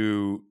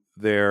into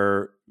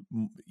their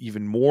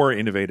even more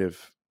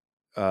innovative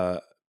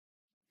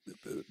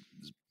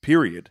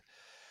period,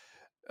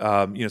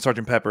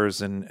 Sgt.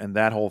 Pepper's and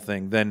that whole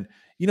thing, then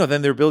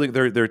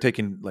they're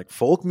taking like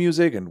folk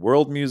music and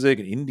world music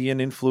and Indian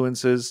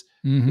influences.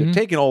 They're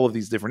taking all of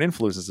these different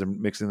influences and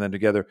mixing them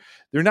together.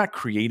 They're not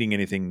creating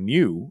anything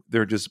new.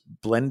 They're just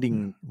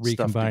blending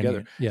stuff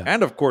together.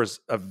 And of course,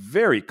 a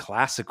very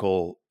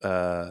classical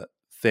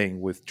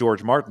thing with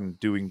George Martin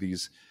doing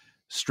these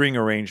string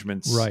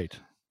arrangements, right?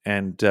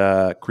 And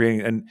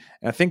creating, and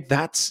I think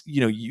that's,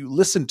 you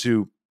listen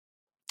to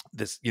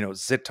this,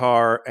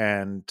 sitar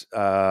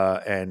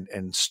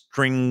and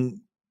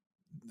string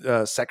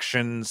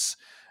sections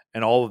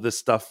and all of this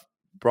stuff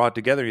brought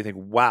together. You think,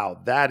 wow,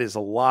 that is a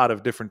lot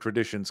of different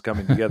traditions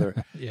coming together.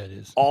 Yeah, it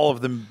is. All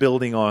of them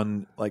building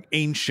on like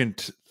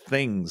ancient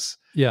things.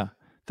 Yeah.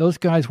 Those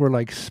guys were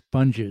like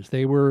sponges.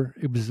 They were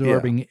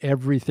absorbing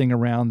everything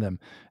around them.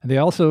 And they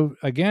also,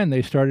 again,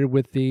 they started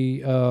with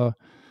the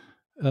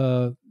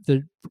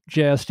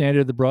jazz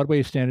standard, the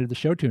Broadway standard, the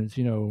show tunes,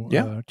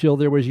 Till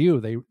There Was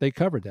You. They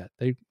covered that.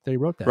 They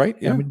wrote that. Right.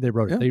 Yeah. I mean, they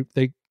wrote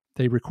it.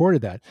 They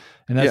recorded that.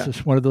 And that's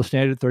just one of those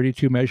standard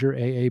 32 measure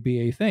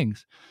AABA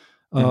things.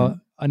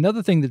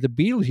 Another thing that the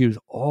Beatles use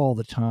all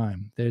the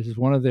time, there's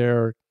one of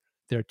their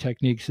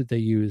techniques that they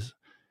use,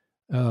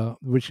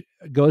 which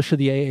goes to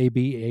the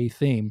AABA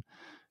theme.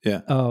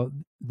 Yeah.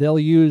 They'll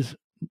use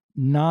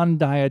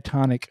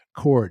non-diatonic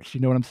chords.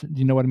 You know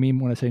what I mean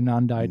when I say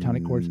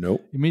non-diatonic chords?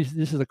 Nope. It means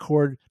this is a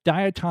chord.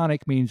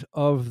 Diatonic means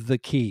of the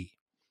key.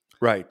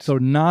 Right. So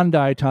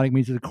non-diatonic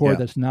means it's a chord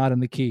that's not in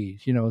the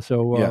keys,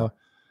 so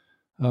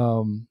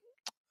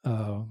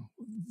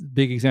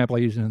big example I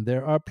use in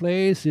there are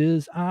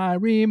places I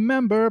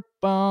remember,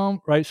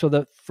 right? So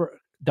the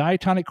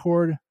diatonic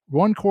chord,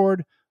 1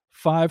 chord,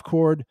 5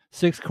 chord,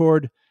 6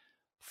 chord,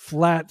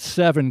 flat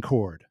 7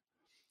 chord.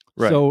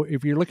 Right. So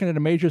if you're looking at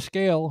a major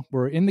scale,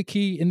 we're in the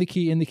key, in the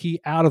key, in the key,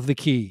 out of the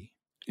key.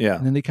 Yeah.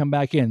 And then they come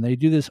back in. They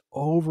do this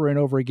over and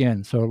over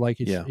again. So like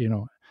it's,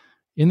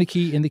 in the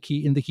key, in the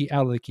key, in the key,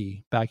 out of the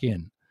key, back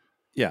in.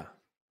 Yeah.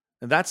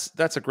 And that's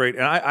a great,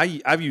 and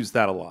I've used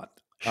that a lot.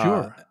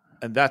 Sure.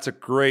 And that's a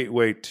great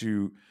way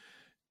to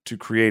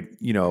create,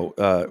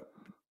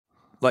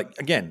 like,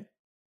 again,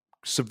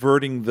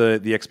 subverting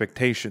the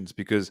expectations,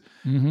 because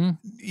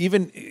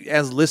even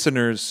as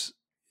listeners,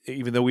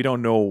 even though we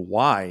don't know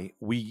why,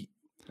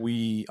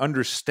 we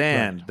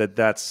understand that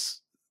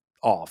that's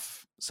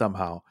off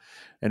somehow.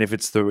 And if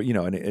it's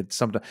and it's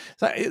sometimes,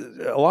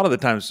 a lot of the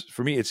times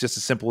for me, it's just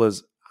as simple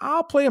as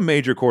I'll play a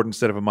major chord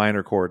instead of a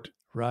minor chord.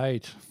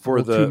 Right.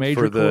 For the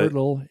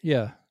chord,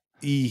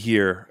 E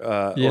here,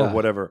 or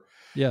whatever.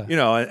 Yeah.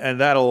 And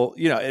that'll,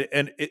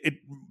 and it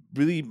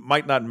really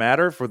might not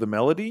matter for the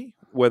melody,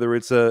 whether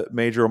it's a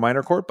major or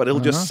minor chord, but it'll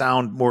just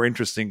sound more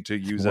interesting to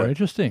use. More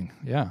interesting.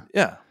 Yeah.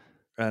 Yeah.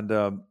 And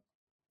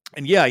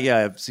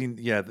I've seen,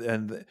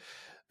 and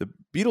the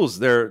Beatles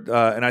there,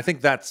 and I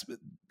think that's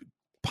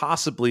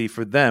possibly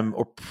for them,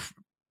 or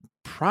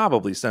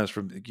probably stems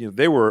from,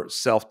 they were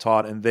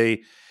self-taught and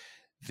they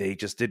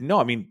just didn't know.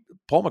 I mean,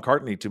 Paul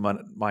McCartney, to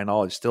my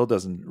knowledge, still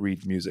doesn't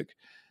read music.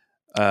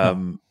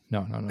 No.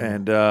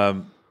 And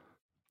and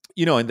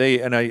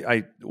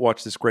I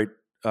watched this great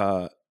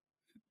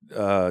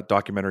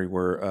documentary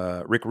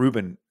where Rick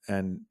Rubin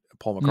and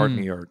Paul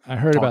McCartney are. I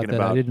heard about that.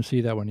 I didn't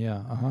see that one.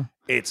 Yeah.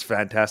 It's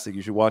fantastic.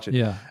 You should watch it.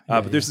 Yeah.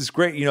 But there's this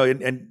great,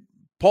 and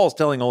Paul's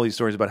telling all these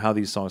stories about how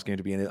these songs came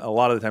to be, and a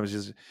lot of the time it's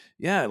just,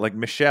 like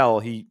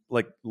Michelle, he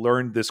like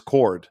learned this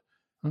chord.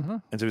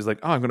 And so he's like,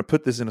 oh, I'm going to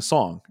put this in a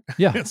song.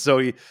 Yeah. And so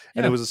it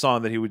was a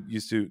song that he would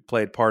used to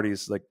play at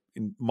parties, like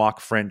in mock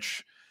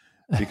French,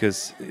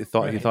 because he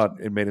thought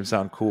it made him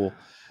sound cool.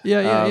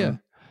 Yeah.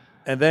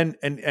 And then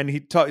and he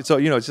taught. So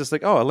it's just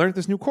like, oh, I learned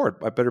this new chord.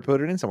 I better put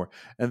it in somewhere.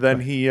 And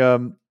then he,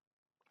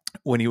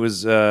 when they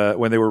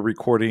were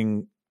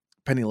recording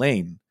Penny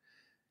Lane,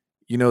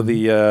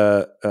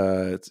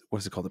 the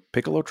what's it called, the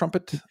piccolo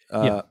trumpet?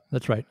 Yeah,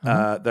 that's right.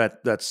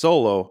 That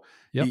solo.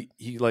 Yep.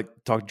 He like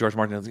talked to George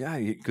Martin. I was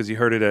like, because he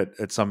heard it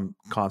at some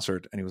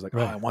concert, and he was like,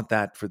 right. I want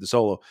that for the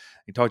solo.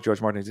 He talked to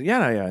George Martin. He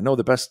said, I know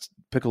the best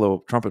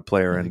piccolo trumpet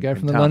player. The guy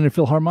from the London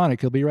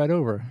Philharmonic. He'll be right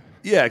over.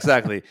 Yeah,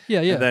 exactly.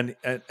 Yeah. And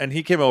then and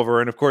he came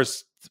over, and of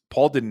course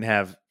Paul didn't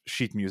have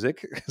sheet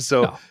music,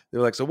 so they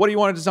were like, so what do you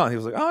want it to sound? He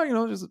was like,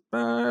 just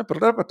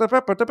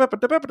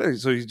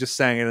so he just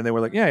sang it, and they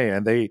were like, yeah,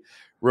 and they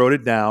wrote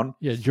it down.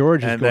 Yeah,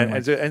 George. And then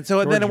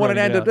it wanted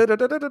to end.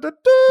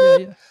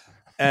 Yeah.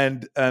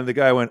 And the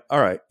guy went, all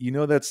right,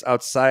 that's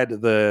outside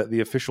the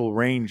official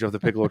range of the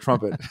piccolo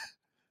trumpet. And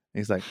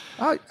he's like,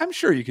 I'm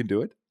sure you can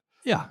do it.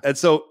 Yeah. And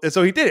so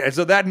he did it. And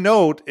so that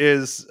note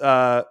is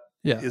out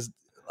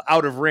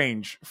of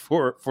range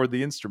for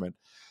the instrument.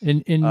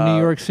 In New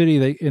York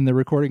City, in the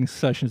recording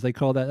sessions, they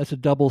call that's a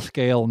double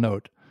scale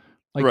note.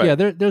 Like, right.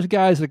 There's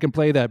guys that can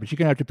play that, but you're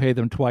gonna have to pay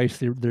them twice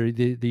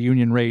the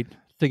union rate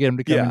to get him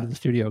to come into the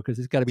studio, because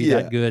it's got to be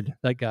that good,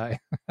 that guy.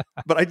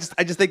 But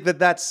I just think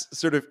that's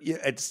sort of,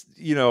 it's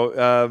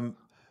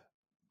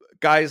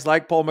guys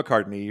like Paul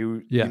McCartney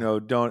who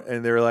don't,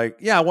 and they're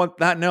like, I want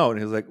that note,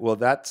 and he's like, well,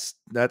 that's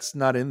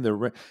not in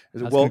the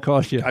that's gonna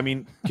cost you. I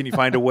mean, can you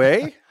find a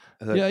way?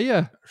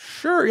 Like,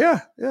 sure, yeah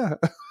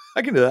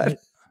I can do that.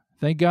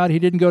 Thank God he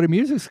didn't go to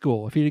music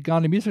school. If he had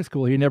gone to music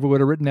school, he never would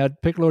have written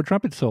that piccolo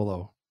trumpet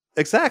solo.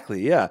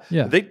 Exactly. Yeah.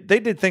 They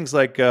did things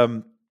like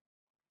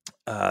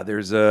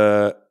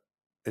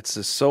it's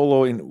a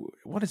solo in,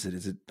 what is it?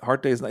 Is it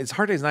Hard Day's Night? It's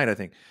Hard Day's Night, I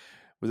think,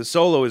 where the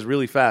solo is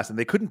really fast, and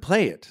they couldn't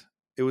play it.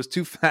 It was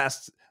too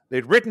fast.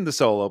 They'd written the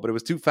solo, but it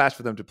was too fast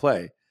for them to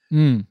play.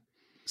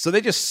 So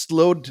they just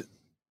slowed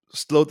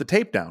the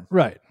tape down.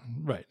 Right.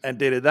 And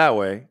did it that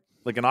way,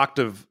 like an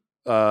octave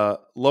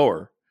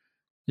lower.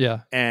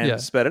 Yeah.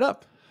 And sped it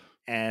up.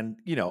 And,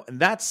 and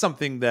that's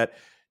something that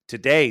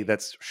today,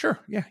 that's sure.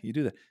 Yeah, you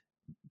do that.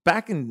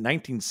 Back in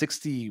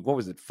 1960, what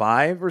was it,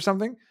 5 or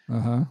something?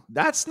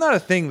 That's not a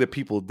thing that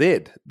people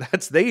did.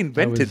 They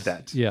invented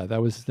that. Yeah,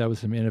 that was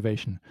some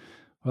innovation.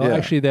 Well,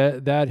 actually,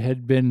 that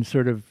had been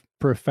sort of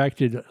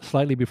perfected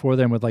slightly before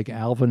then with like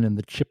Alvin and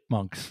the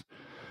Chipmunks.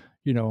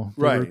 They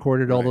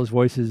recorded all those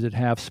voices at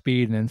half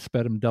speed and then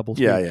sped them double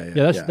speed.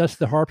 That's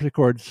the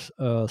harpsichord's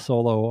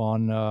solo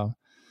on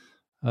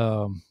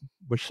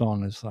which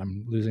song is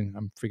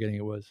I'm forgetting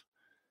it was.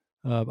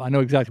 I know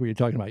exactly what you're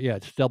talking about. Yeah,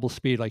 it's double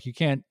speed. Like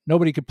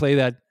nobody could play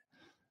that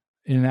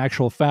in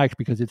actual fact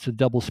because it's a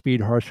double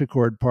speed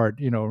harpsichord part,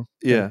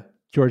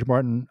 George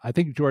Martin, I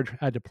think George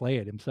had to play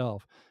it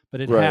himself,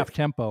 but at half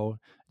tempo,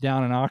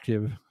 down an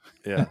octave.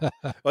 Yeah.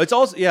 Well, it's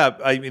also,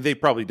 I mean, they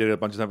probably did it a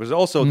bunch of times. There's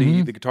also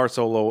the guitar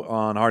solo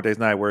on Hard Day's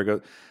Night where it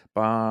goes,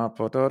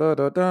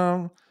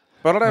 Yeah.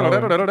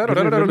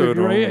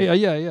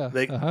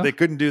 They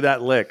couldn't do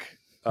that lick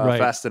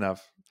fast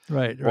enough,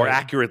 right, or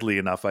accurately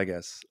enough, I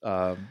guess.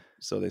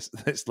 So they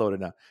slowed it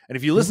down. And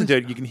if you listen to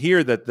it, you can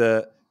hear that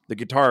the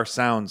guitar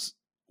sounds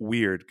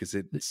weird because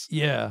it's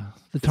the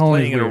it's tone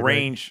playing is in weird, a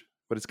range,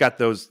 but it's got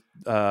those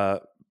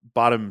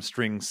bottom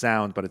string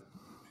sound. But it,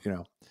 you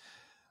know.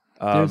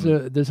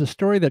 There's a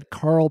story that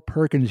Carl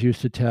Perkins used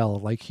to tell.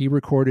 Like he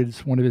recorded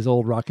one of his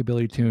old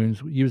rockabilly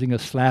tunes using a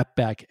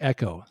slapback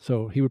echo.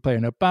 So he would play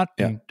a dot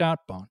dot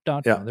bon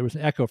dot bon. There was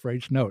an echo for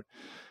each note.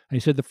 And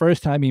he said the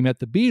first time he met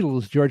the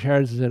Beatles, George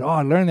Harrison said, "Oh,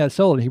 I learned that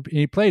solo." And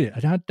he played it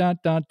dot dot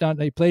dot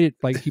dot. He played it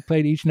like he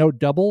played each note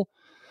double.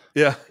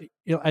 Yeah,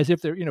 as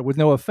if they're with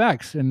no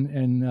effects.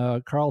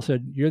 And Carl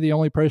said, "You're the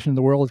only person in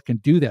the world that can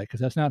do that because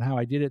that's not how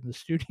I did it in the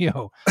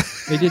studio."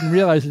 They didn't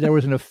realize that there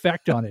was an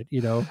effect on it.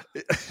 Yeah.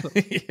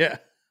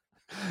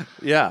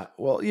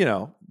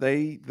 Well,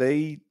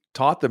 they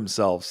taught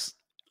themselves.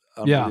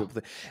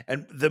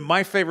 And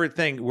my favorite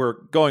thing. We're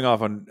going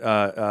off on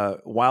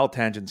wild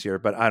tangents here,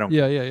 but I don't.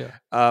 Yeah.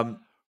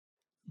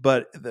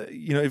 But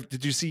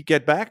did you see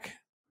Get Back?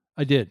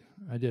 I did.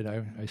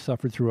 I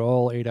suffered through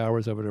all 8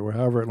 hours of it, or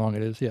however long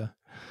it is. Yeah.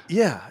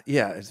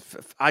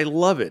 I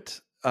love it.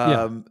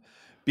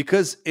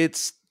 Because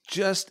it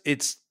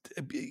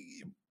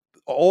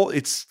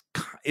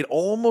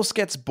almost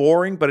gets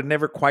boring, but it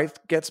never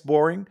quite gets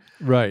boring.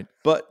 Right.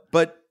 But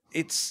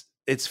it's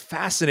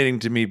fascinating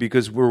to me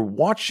because we're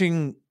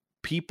watching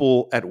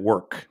people at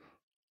work.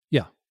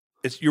 Yeah.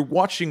 You're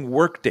watching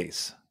work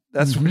days.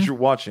 That's what you're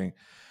watching.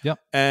 Yep.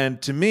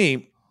 And to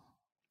me,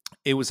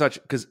 it was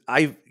because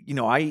I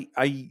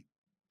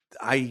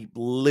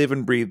live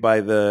and breathe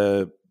by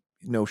the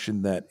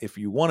notion that if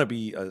you want to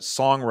be a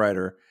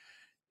songwriter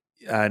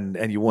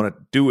and you want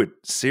to do it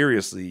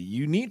seriously,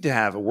 you need to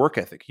have a work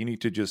ethic. You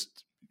need to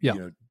just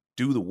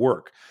do the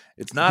work.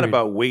 It's not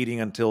about waiting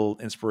until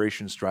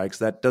inspiration strikes.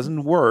 That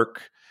doesn't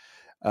work.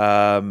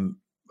 At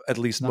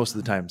least most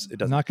of the times it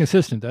doesn't. Not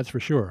consistent, that's for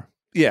sure.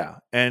 Yeah.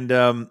 And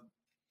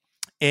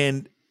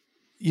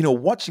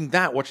watching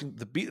they're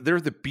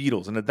the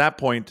Beatles, and at that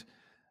point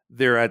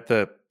they're at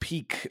the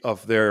peak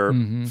of their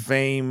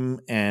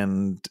fame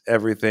and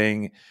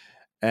everything,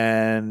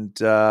 and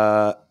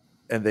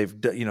they've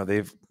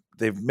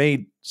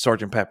made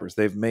Sgt. Pepper's,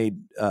 they've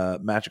made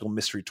Magical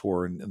Mystery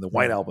Tour and the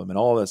White Album and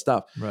all that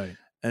stuff, right?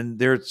 And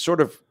they're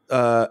sort of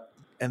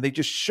and they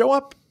just show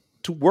up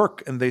to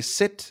work and they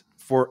sit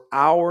for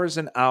hours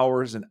and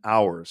hours and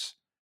hours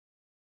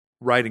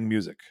writing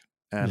music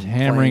and just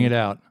hammering it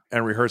out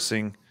and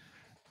rehearsing.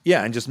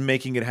 Yeah, and just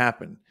making it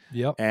happen.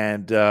 Yep.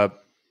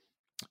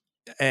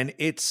 And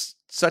it's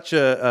such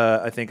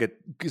I think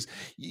because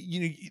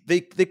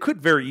they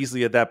could very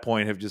easily at that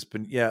point have just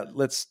been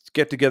let's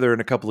get together in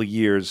a couple of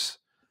years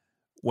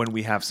when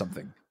we have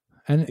something.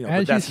 And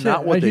as that's you say,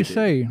 not what as they you did.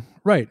 Say,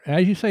 right?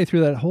 As you say,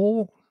 through that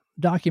whole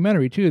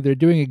documentary too, they're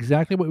doing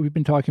exactly what we've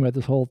been talking about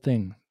this whole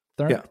thing.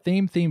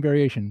 Theme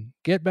variation.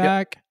 Get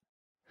back.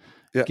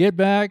 Yeah. Get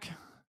back.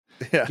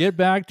 Yeah. Get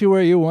back to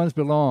where you once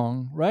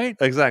belong. Right.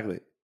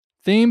 Exactly.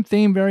 Theme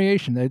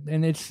variation,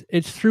 and it's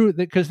through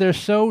because they're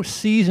so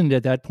seasoned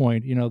at that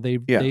point.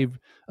 They've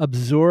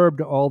absorbed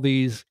all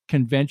these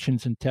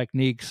conventions and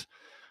techniques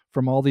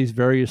from all these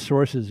various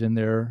sources in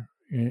their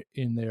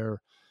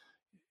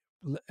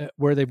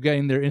where they've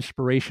gained their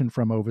inspiration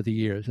from over the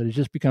years. And it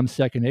just becomes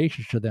second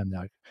nature to them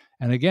now.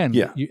 And again,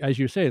 as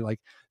you say, like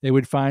they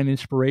would find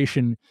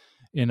inspiration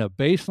in a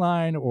bass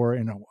line or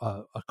in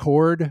a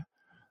chord.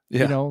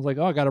 Yeah. Like,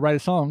 oh, I got to write a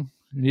song.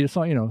 I need a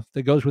song,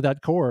 that goes with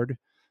that chord.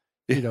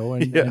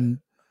 And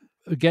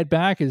Get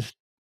Back is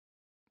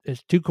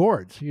two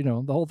chords.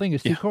 The whole thing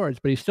is two chords,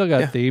 but he's still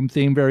got theme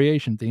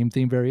variation,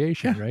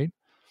 right?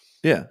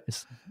 Yeah,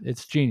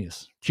 it's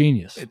genius.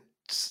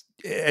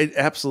 It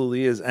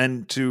absolutely is,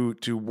 and to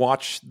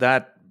watch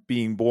that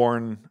being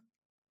born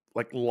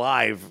like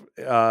live,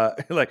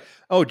 like,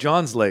 oh,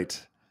 John's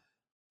late.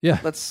 Yeah,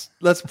 let's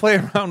play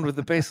around with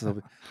the bass a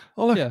little bit.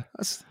 Oh, look,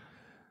 this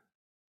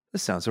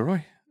sounds all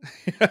right.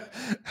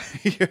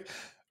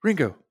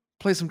 Ringo,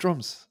 play some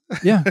drums.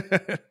 Yeah.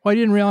 Well, I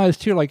didn't realize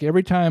too, like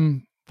every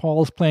time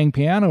Paul's playing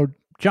piano,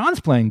 John's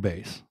playing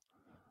bass.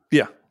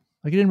 Yeah.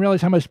 Like I didn't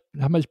realize how much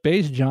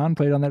bass John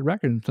played on that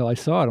record until I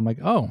saw it. I'm like,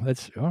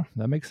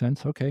 that makes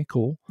sense. Okay,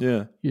 cool.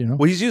 Yeah.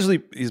 Well, he's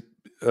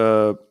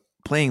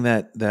playing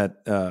that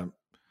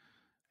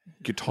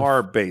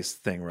guitar bass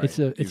thing, right?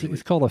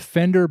 It's called a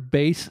Fender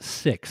Bass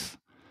 6.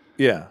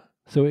 Yeah.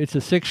 So it's a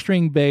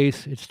 6-string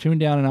bass. It's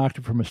tuned down an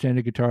octave from a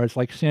standard guitar. It's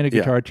like standard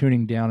guitar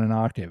tuning down an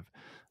octave.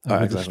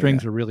 The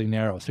strings are really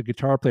narrow, so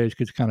guitar players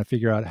could kind of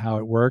figure out how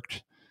it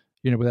worked,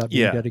 without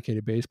being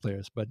dedicated bass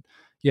players. But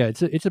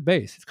it's a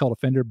bass. It's called a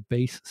Fender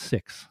Bass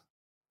 6.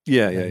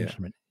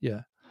 Instrument.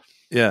 Yeah.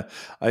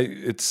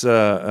 It's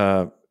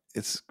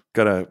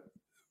got a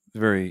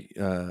very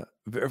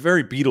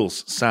very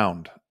Beatles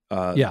sound.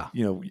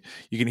 You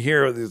can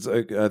hear.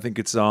 I think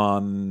it's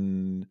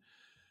on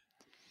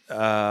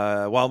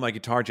While My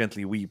Guitar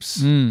Gently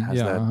Weeps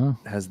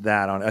has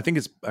that on. I think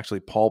it's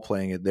actually Paul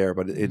playing it there,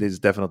 but it is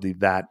definitely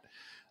that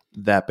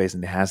bass,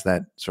 and it has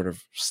that sort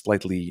of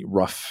slightly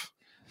rough.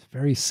 It's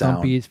very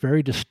sound. thumpy. It's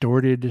very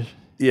distorted.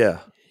 Yeah.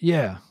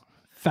 Yeah.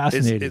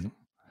 Fascinating.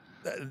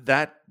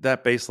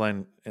 That bass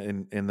line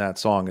in that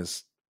song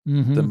is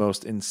the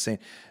most insane.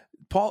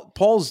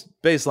 Paul's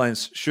bass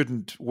lines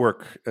shouldn't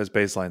work as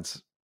bass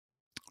lines.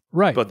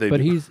 Right. But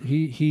he's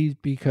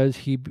because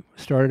he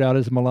started out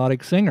as a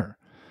melodic singer.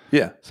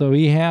 Yeah. So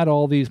he had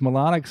all these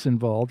melodics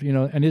involved,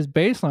 and his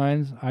bass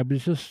lines, I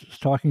was just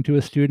talking to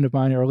a student of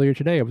mine earlier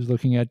today. I was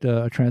looking at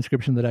a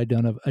transcription that I'd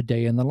done of A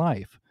Day in the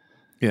Life.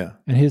 Yeah.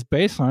 And his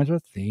bass lines are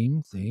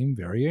theme,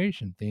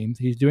 variation, themes.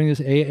 He's doing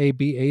this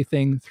A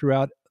thing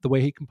throughout the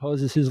way he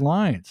composes his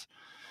lines.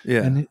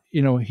 Yeah. And,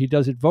 he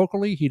does it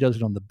vocally, he does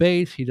it on the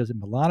bass, he does it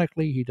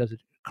melodically, he does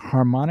it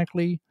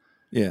harmonically.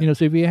 Yeah.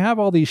 So if you have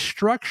all these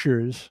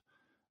structures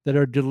that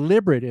are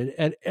deliberate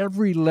at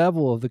every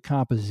level of the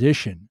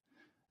composition,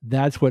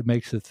 that's what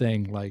makes the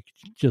thing like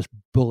just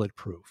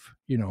bulletproof.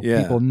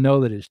 People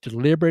know that it's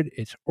deliberate,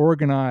 it's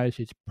organized,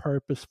 it's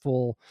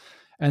purposeful.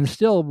 And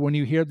still, when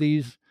you hear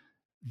these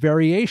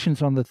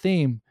variations on the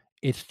theme,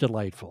 it's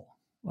delightful.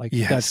 Like,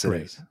 that's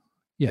great.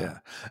 Yeah.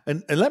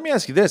 And let me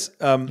ask you this.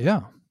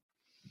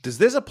 Does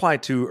this apply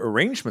to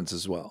arrangements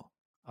as well?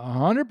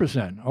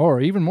 100%,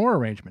 or even more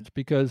arrangements,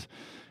 because,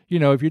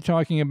 if you're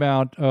talking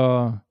about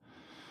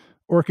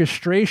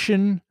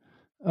orchestration,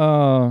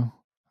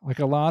 like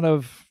a lot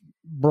of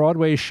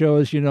Broadway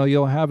shows,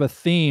 you'll have a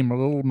theme, a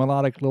little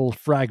melodic little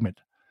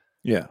fragment.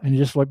 Yeah. And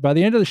just like by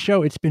the end of the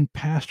show, it's been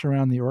passed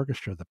around the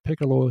orchestra. The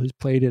piccolo has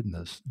played it, and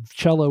the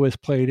cello has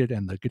played it,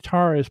 and the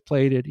guitar has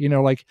played it.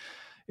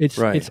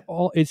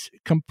 It's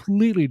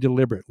completely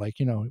deliberate. Like,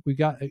 we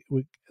got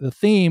the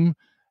theme,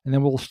 and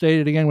then we'll state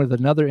it again with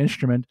another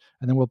instrument,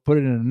 and then we'll put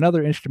it in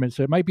another instrument.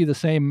 So it might be the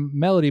same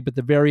melody, but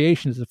the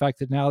variation is the fact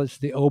that now it's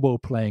the oboe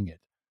playing it.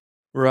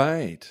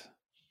 Right.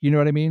 You know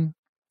what I mean?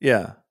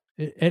 Yeah.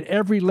 At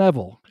every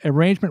level,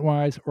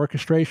 arrangement-wise,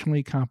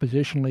 orchestrationally,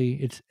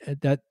 compositionally, it's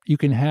that you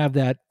can have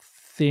that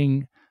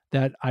thing,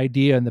 that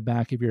idea in the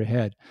back of your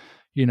head.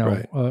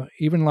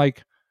 Even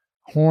like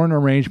horn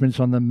arrangements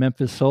on the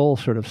Memphis Soul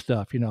sort of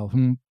stuff.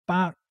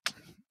 Ba,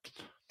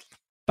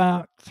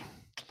 ba,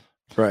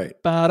 right,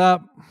 ba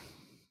up.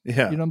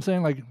 Yeah, you know what I'm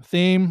saying? Like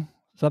theme,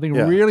 something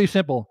really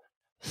simple,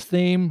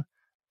 theme,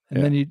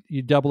 and then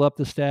you double up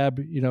the stab.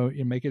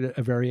 You make it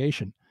a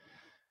variation.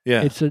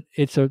 Yeah,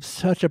 it's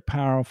such a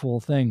powerful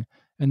thing.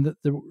 And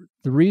the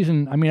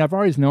reason, I mean, I've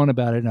always known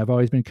about it and I've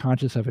always been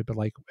conscious of it, but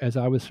like as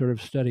I was sort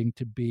of studying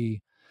to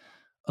be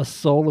a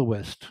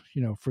soloist,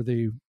 for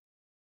the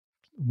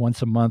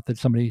once a month that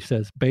somebody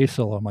says bass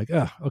solo, I'm like,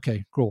 oh,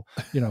 okay, cool,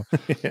 Yeah.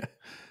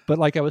 But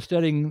like I was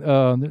studying,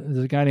 there's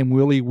a guy named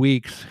Willie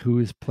Weeks who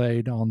is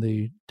played on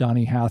the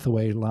Donny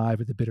Hathaway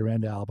Live at the Bitter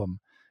End album,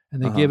 and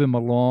they give him a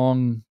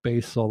long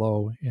bass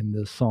solo in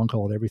this song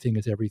called Everything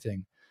Is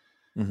Everything.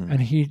 Mm-hmm.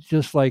 And he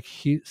just like,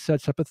 he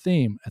sets up a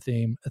theme, and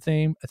he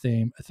kind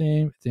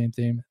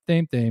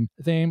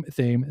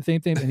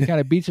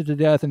of beats it to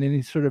death, and then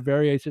he sort of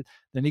varies it.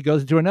 Then he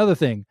goes into another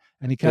thing,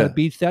 and he kind of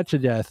beats that to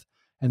death,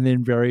 and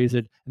then varies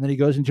it, and then he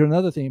goes into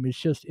another theme.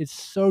 It's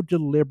so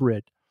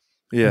deliberate,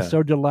 and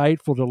so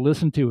delightful to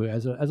listen to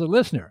as a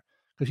listener,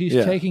 because he's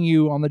taking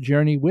you on the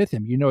journey with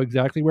him. You know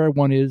exactly where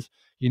one is,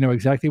 you know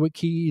exactly what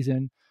key he's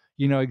in,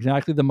 you know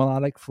exactly the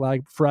melodic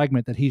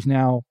fragment that he's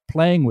now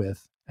playing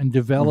with and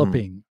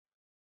developing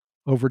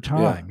over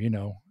time,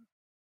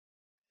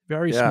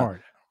 very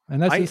smart.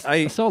 And that's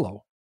a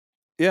solo.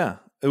 Yeah.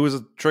 It was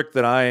a trick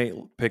that I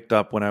picked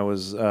up when I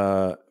was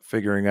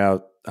figuring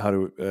out how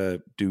to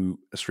do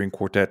a string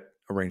quartet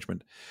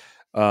arrangement.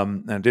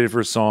 And I did it for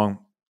a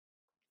song.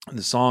 And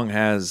the song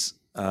has,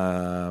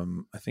 I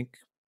think,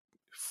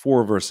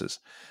 4 verses.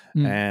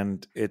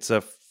 And it's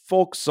a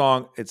folk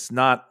song. It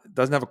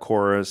doesn't have a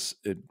chorus.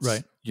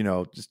 It's,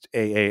 just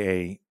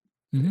A.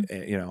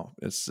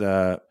 It's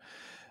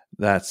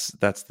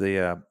that's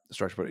the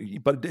structure,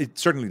 but it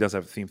certainly does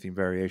have a theme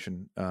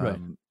variation.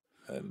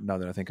 Now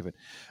that I think of it,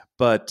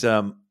 but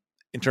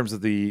in terms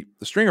of the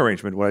string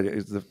arrangement, what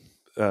is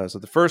so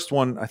the first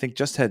one I think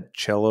just had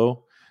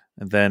cello,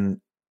 and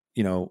then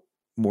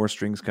more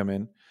strings come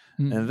in,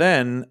 and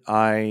then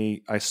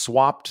I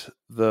swapped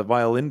the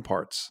violin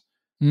parts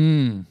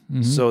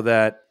so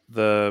that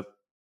the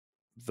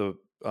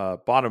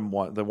bottom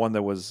one, the one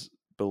that was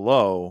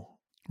below,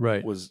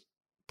 was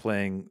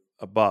playing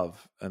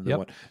above, and the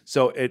one.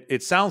 So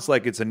it sounds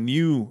like it's a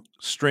new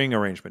string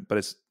arrangement, but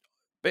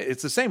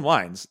it's the same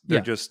lines. They're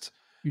you just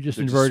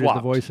inverted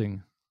the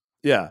voicing.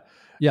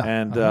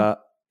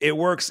 And it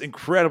works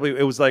incredibly.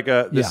 It was like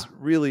this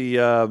really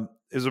it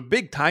was a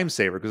big time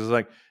saver, because it's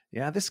like,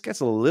 this gets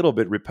a little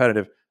bit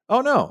repetitive.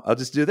 Oh no, I'll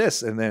just do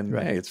this, and then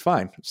hey, it's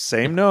fine.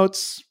 Same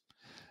notes.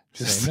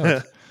 Same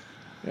notes.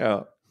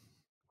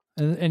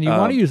 And you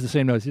want to use the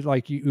same notes.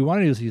 Like you want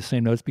to use these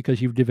same notes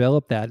because you've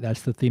developed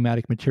that's the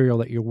thematic material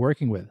that you're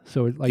working with.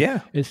 So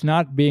it's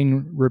not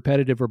being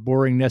repetitive or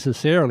boring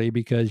necessarily,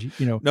 because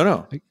no.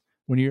 Like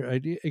when you're,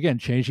 again,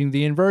 changing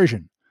the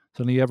inversion.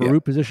 So now you have a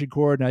root position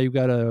chord. Now you've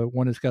got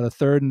one that's got a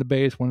third in the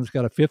bass, one that's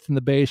got a fifth in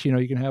the bass.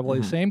 You can have all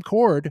the same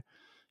chord.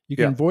 You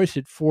can voice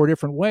it 4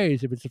 different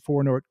ways if it's a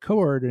 4-note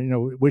chord,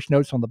 and which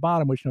notes on the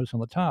bottom, which notes on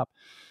the top.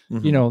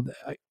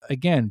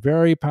 Again,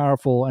 very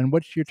powerful. And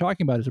what you're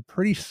talking about is a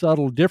pretty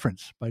subtle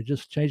difference by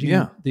just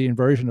changing the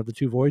inversion of the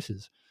 2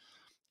 voices.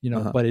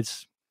 But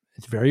it's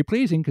very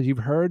pleasing because you've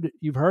heard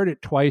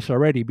it twice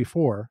already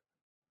before.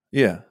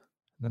 Yeah.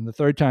 Then the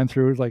third time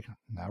through is like,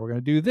 now we're going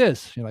to do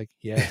this. You're like,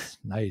 yes,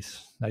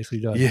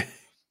 nicely done. Yeah.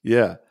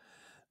 Yeah.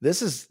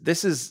 This is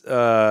it's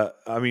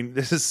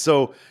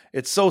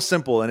so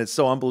simple and it's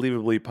so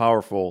unbelievably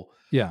powerful.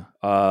 Yeah.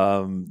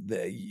 I'm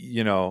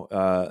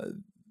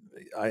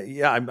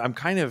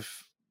kind of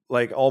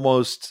like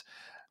almost,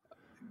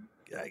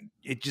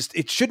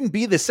 it shouldn't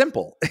be this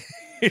simple.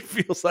 It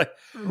feels like,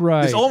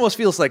 this almost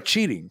feels like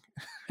cheating.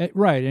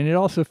 Right. And it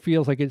also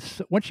feels like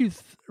once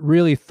you've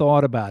really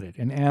thought about it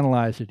and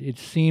analyzed it, it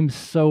seems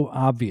so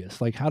obvious.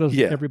 Like, how does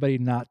everybody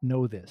not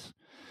know this?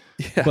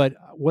 Yeah. But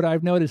what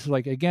I've noticed is,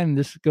 like, again,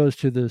 this goes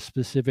to the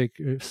specific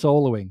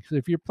soloing. So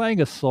if you're playing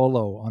a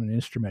solo on an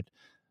instrument,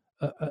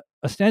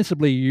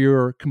 ostensibly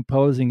you're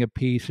composing a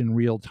piece in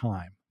real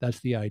time. That's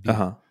the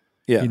idea.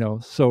 Yeah.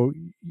 So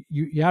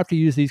you have to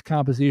use these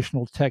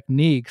compositional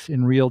techniques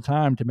in real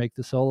time to make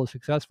the solo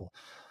successful.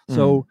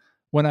 So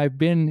when I've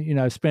been,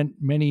 I've spent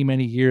many,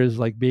 many years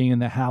like being in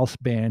the house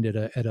band at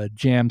a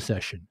jam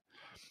session,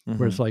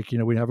 where it's like,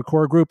 we'd have a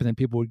core group and then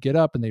people would get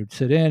up and they would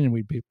sit in and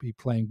we'd be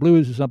playing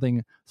blues or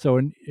something.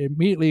 So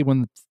immediately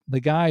when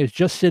the guy is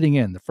just sitting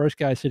in, the first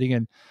guy sitting in,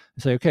 and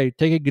say, okay,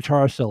 take a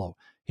guitar solo.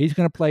 He's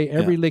going to play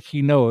every lick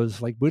he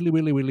knows, like, willy,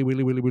 willy, willy,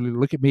 willy, willy, willy,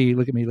 look at me,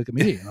 look at me, look at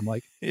me. And I'm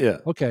like,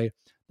 okay.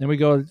 Then we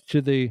go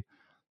to the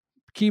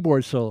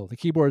keyboard solo. The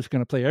keyboard is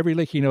going to play every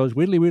lick he knows,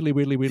 willy, willy,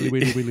 willy, willy,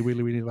 willy, willy,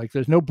 willy, willy. Like,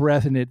 there's no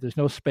breath in it. There's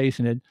no space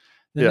in it.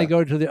 Then they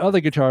go to the other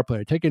guitar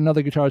player, take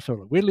another guitar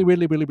solo, willy,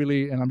 willy, willy,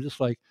 willy. And I'm just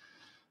like,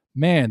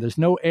 man, there's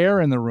no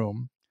air in the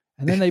room.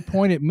 And then they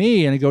point at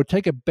me and they go,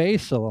 take a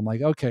bass solo. I'm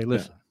like, okay,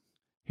 listen,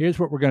 here's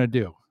what we're going to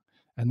do.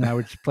 And then I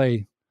would just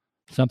play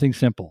something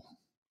simple.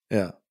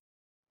 Yeah.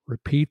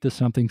 Repeat the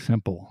something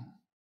simple.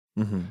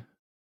 A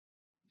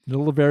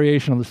little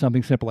variation on the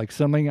something simple, like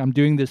something I'm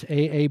doing this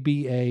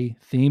AABA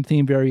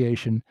theme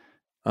variation,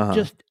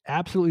 just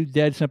absolutely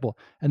dead simple.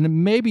 And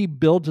then maybe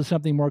build to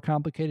something more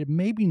complicated,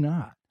 maybe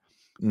not.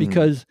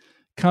 Because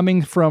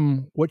coming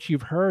from what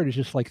you've heard is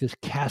just like this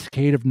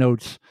cascade of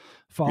notes,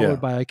 followed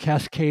by a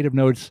cascade of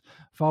notes,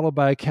 followed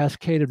by a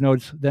cascade of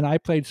notes. Then I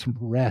played some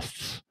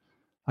rests.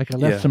 Like, I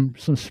left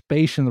some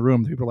space in the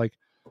room. People are like,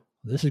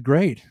 this is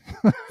great.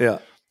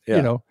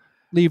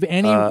 Leave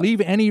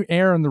any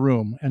air in the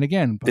room. And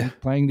again,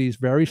 playing these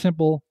very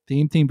simple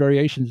theme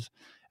variations.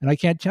 And I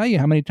can't tell you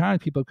how many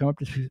times people come up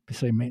to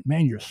say,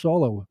 man, your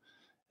solo,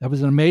 that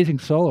was an amazing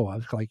solo. I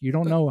was like, you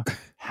don't know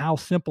how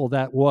simple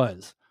that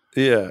was.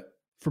 Yeah.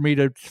 For me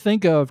to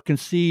think of,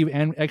 conceive,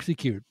 and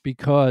execute,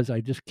 because I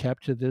just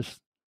kept to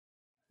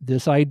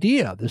this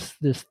idea,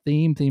 this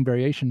theme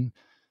variation,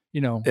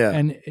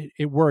 and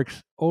it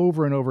works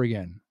over and over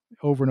again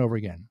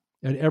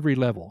at every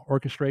level.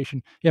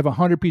 Orchestration. You have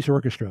 100-piece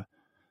orchestra.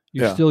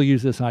 You still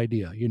use this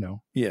idea,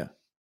 Yeah.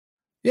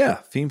 Yeah.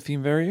 Theme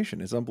variation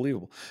is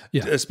unbelievable.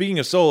 Yeah. Speaking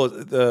of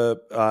solo,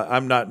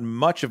 I'm not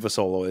much of a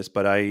soloist,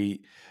 but I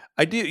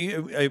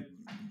do.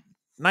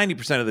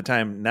 90% of the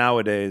time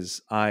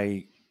nowadays,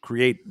 I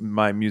create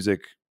my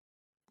music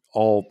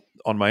all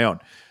on my own.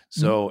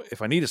 So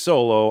if I need a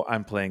solo,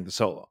 I'm playing the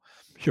solo.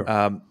 Sure.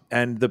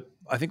 And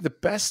I think the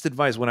best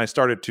advice when I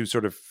started to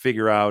sort of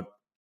figure out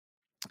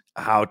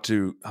how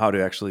to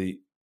actually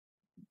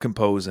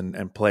compose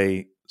and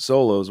play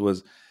solos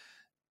was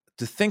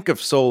to think of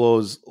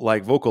solos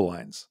like vocal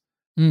lines.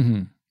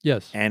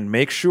 Yes. And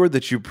make sure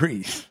that you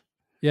breathe.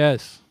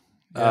 Yes.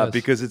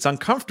 Because it's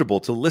uncomfortable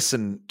to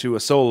listen to a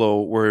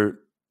solo where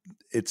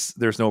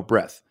there's no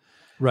breath.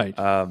 Right.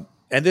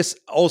 And this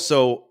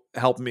also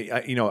helped me.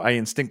 I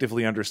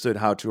instinctively understood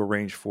how to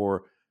arrange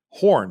for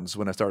horns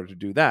when I started to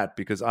do that,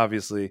 because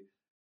obviously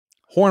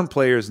horn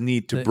players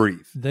need to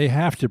breathe. They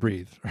have to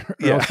breathe,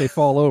 or else they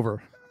fall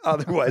over.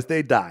 Otherwise,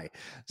 they die.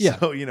 Yeah.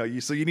 So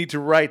you need to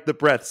write the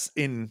breaths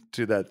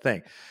into that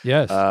thing.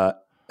 Yes.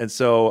 And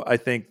so I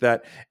think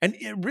that, and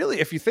really,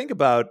 if you think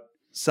about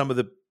some of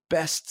the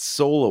best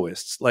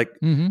soloists, like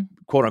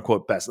quote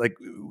unquote best, like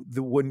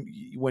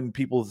when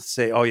people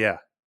say, "Oh yeah,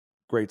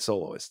 great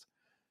soloist,"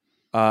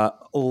 a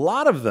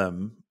lot of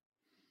them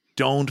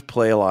don't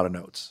play a lot of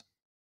notes.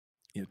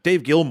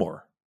 Dave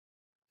Gilmour,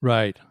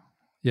 right?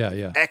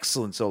 Yeah.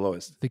 Excellent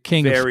soloist, the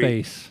king of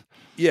space.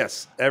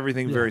 Yes,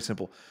 everything very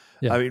simple.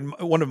 Yeah. I mean,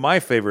 one of my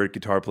favorite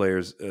guitar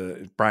players,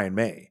 Brian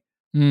May.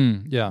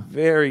 Yeah.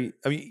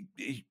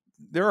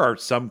 There are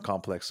some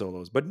complex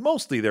solos, but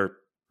mostly they're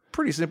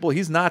pretty simple.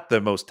 He's not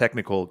the most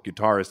technical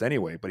guitarist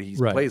anyway, but he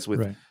plays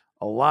with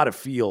a lot of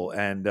feel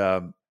and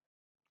and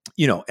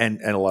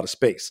a lot of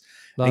space,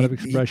 a lot of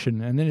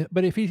expression.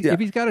 But if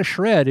he's got a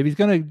shred, if he's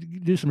going to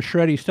do some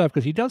shreddy stuff,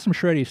 because he does some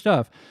shreddy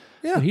stuff,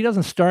 but he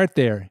doesn't start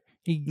there.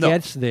 He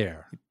gets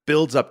there. He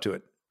builds up to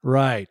it.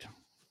 Right.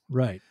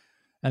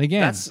 And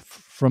again,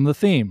 from the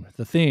theme,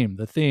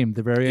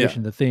 the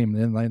variation, the theme.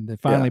 And then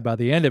finally, by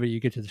the end of it, you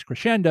get to this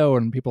crescendo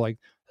and people are like,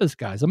 this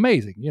guy's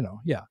amazing,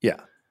 Yeah.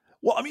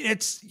 Well, I mean,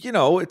 it's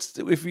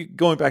if you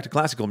going back to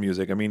classical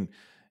music, I mean,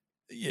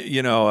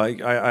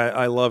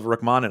 I love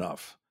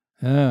Rachmaninoff.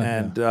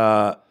 And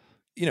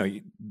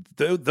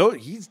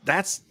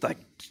that's like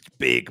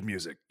big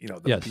music,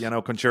 the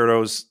piano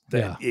concertos,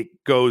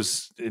 it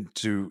goes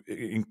into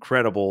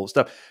incredible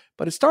stuff,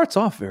 but it starts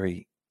off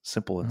very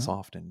simple and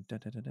soft and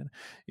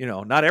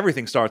not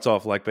everything starts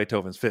off like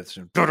Beethoven's Fifths.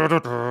 And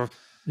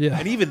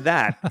even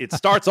that, it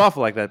starts off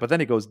like that, but then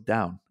it goes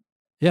down.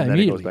 Yeah, and then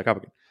it goes back up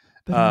again.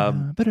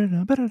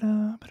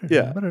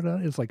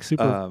 It's like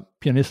super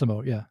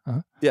pianissimo. Yeah.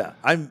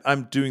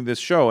 I'm doing this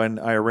show, and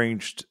I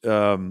arranged.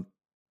 I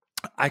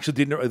actually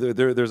didn't know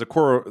there's a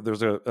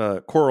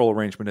choral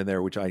arrangement in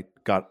there, which I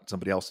got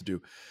somebody else to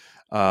do.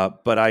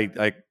 But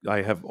I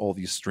have all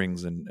these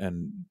strings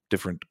and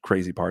different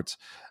crazy parts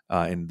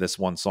in this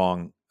one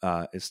song.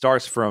 It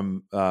starts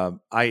from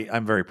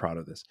I'm very proud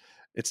of this.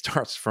 It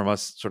starts from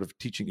us sort of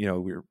teaching.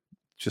 We're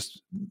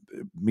just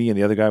me and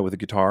the other guy with the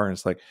guitar, and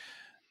it's like.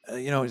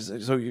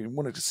 So you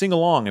want to sing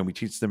along, and we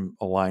teach them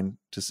a line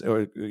it's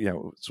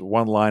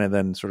one line and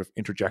then sort of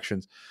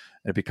interjections,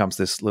 and it becomes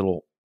this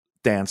little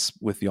dance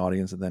with the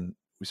audience, and then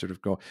we sort of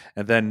go,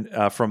 and then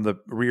from the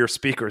rear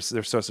speakers,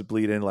 they're supposed to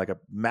bleed in like a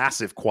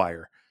massive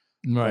choir,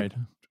 right,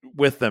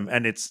 with them,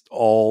 and it's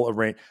all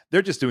arranged.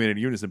 They're just doing it in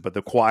unison, but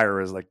the choir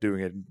is like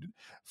doing it in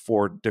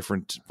 4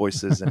 different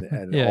voices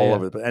and all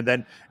of it. And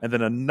then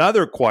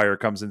another choir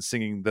comes in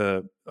singing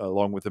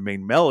along with the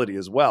main melody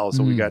as well.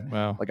 So we got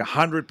like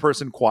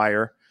 100-person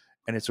choir,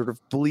 and it sort of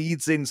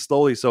bleeds in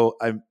slowly. So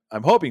I'm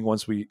hoping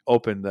once we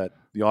open that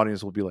the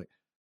audience will be like,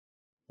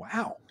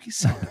 "Wow, he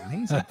sounded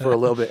amazing" for a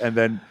little bit, and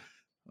then.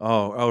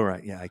 Oh, all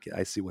right. Yeah,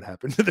 I see what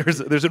happened.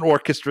 There's an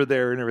orchestra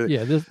there and everything.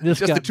 Yeah, this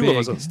just got the two big. of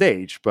us on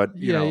stage, but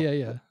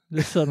yeah.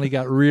 This suddenly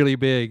got really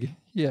big.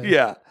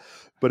 Yeah,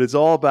 but it's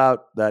all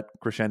about that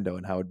crescendo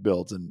and how it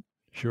builds. And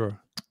sure,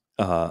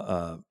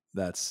 but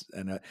this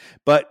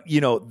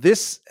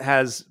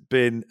has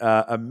been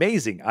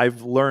amazing.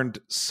 I've learned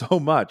so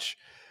much,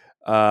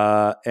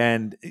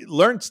 and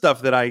learned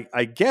stuff that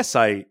I guess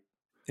I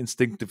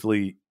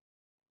instinctively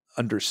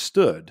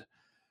understood.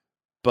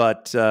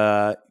 But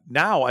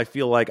now I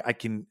feel like I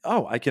can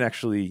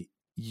actually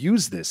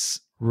use this,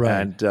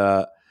 right?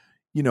 And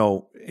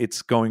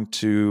it's going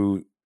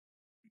to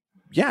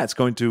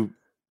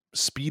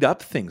speed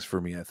up things for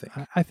me.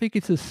 I think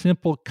it's a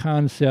simple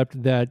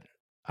concept that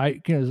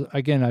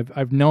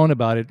I've known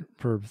about it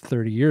for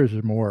 30 years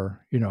or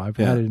more. I've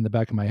had it in the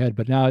back of my head,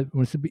 but now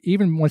once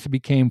it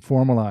became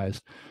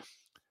formalized,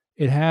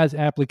 it has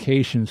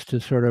applications to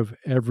sort of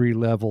every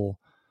level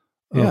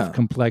of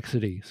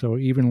complexity. So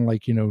even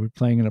like,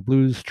 playing in a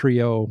blues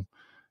trio,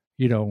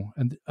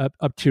 and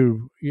up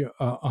to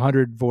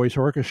 100 voice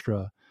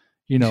orchestra,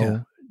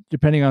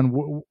 depending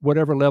on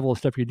whatever level of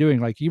stuff you're doing,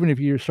 like even if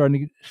you're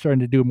starting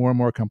to do more and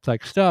more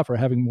complex stuff or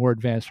having more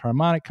advanced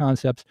harmonic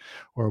concepts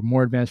or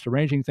more advanced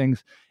arranging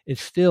things,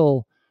 it's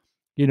still,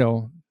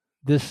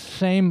 this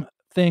same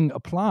thing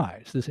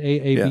applies. This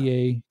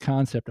AABA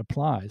concept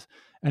applies.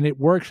 And it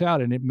works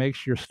out, and it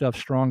makes your stuff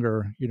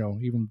stronger.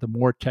 Even the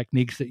more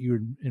techniques that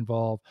you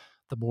involve,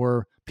 the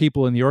more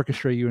people in the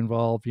orchestra you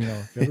involve.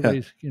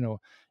 Everybody's.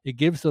 It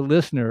gives the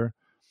listener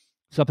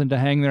something to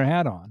hang their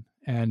hat on,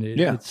 and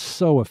it's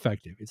so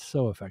effective. It's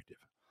so effective.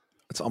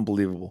 It's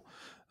unbelievable,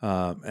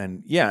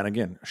 and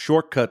again,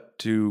 shortcut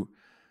to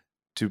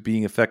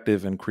being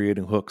effective and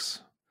creating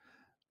hooks.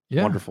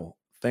 Yeah. Wonderful.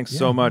 Thanks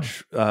so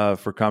much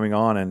for coming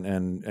on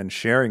and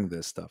sharing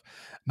this stuff.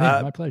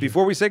 My pleasure.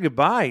 Before we say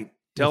goodbye.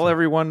 Tell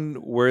everyone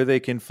where they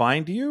can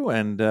find you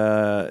and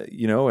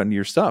and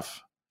your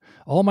stuff.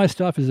 All my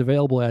stuff is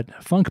available at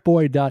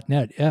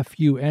funkboy.net,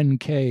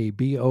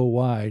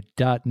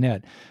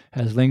 funkboy.net.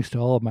 Has links to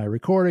all of my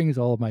recordings,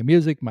 all of my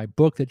music, my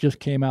book that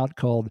just came out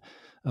called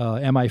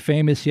Am I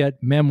Famous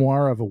Yet?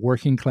 Memoir of a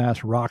Working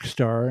Class Rock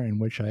Star, in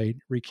which I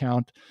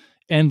recount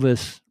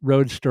endless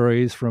road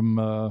stories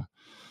from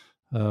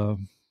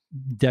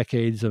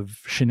decades of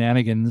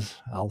shenanigans.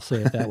 I'll say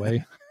it that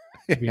way.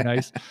 It'd be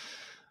nice.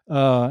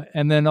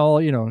 And then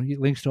all,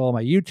 links to all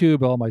my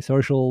YouTube, all my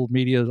social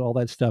medias, all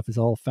that stuff is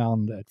all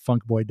found at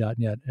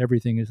funkboy.net.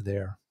 Everything is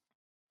there.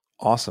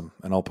 Awesome.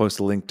 And I'll post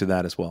a link to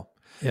that as well.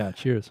 Yeah.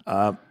 Cheers.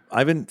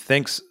 Ivan,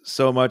 thanks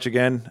so much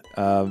again.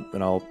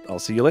 And I'll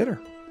see you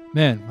later.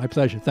 Man, my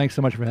pleasure. Thanks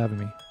so much for having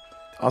me.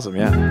 Awesome.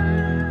 Yeah.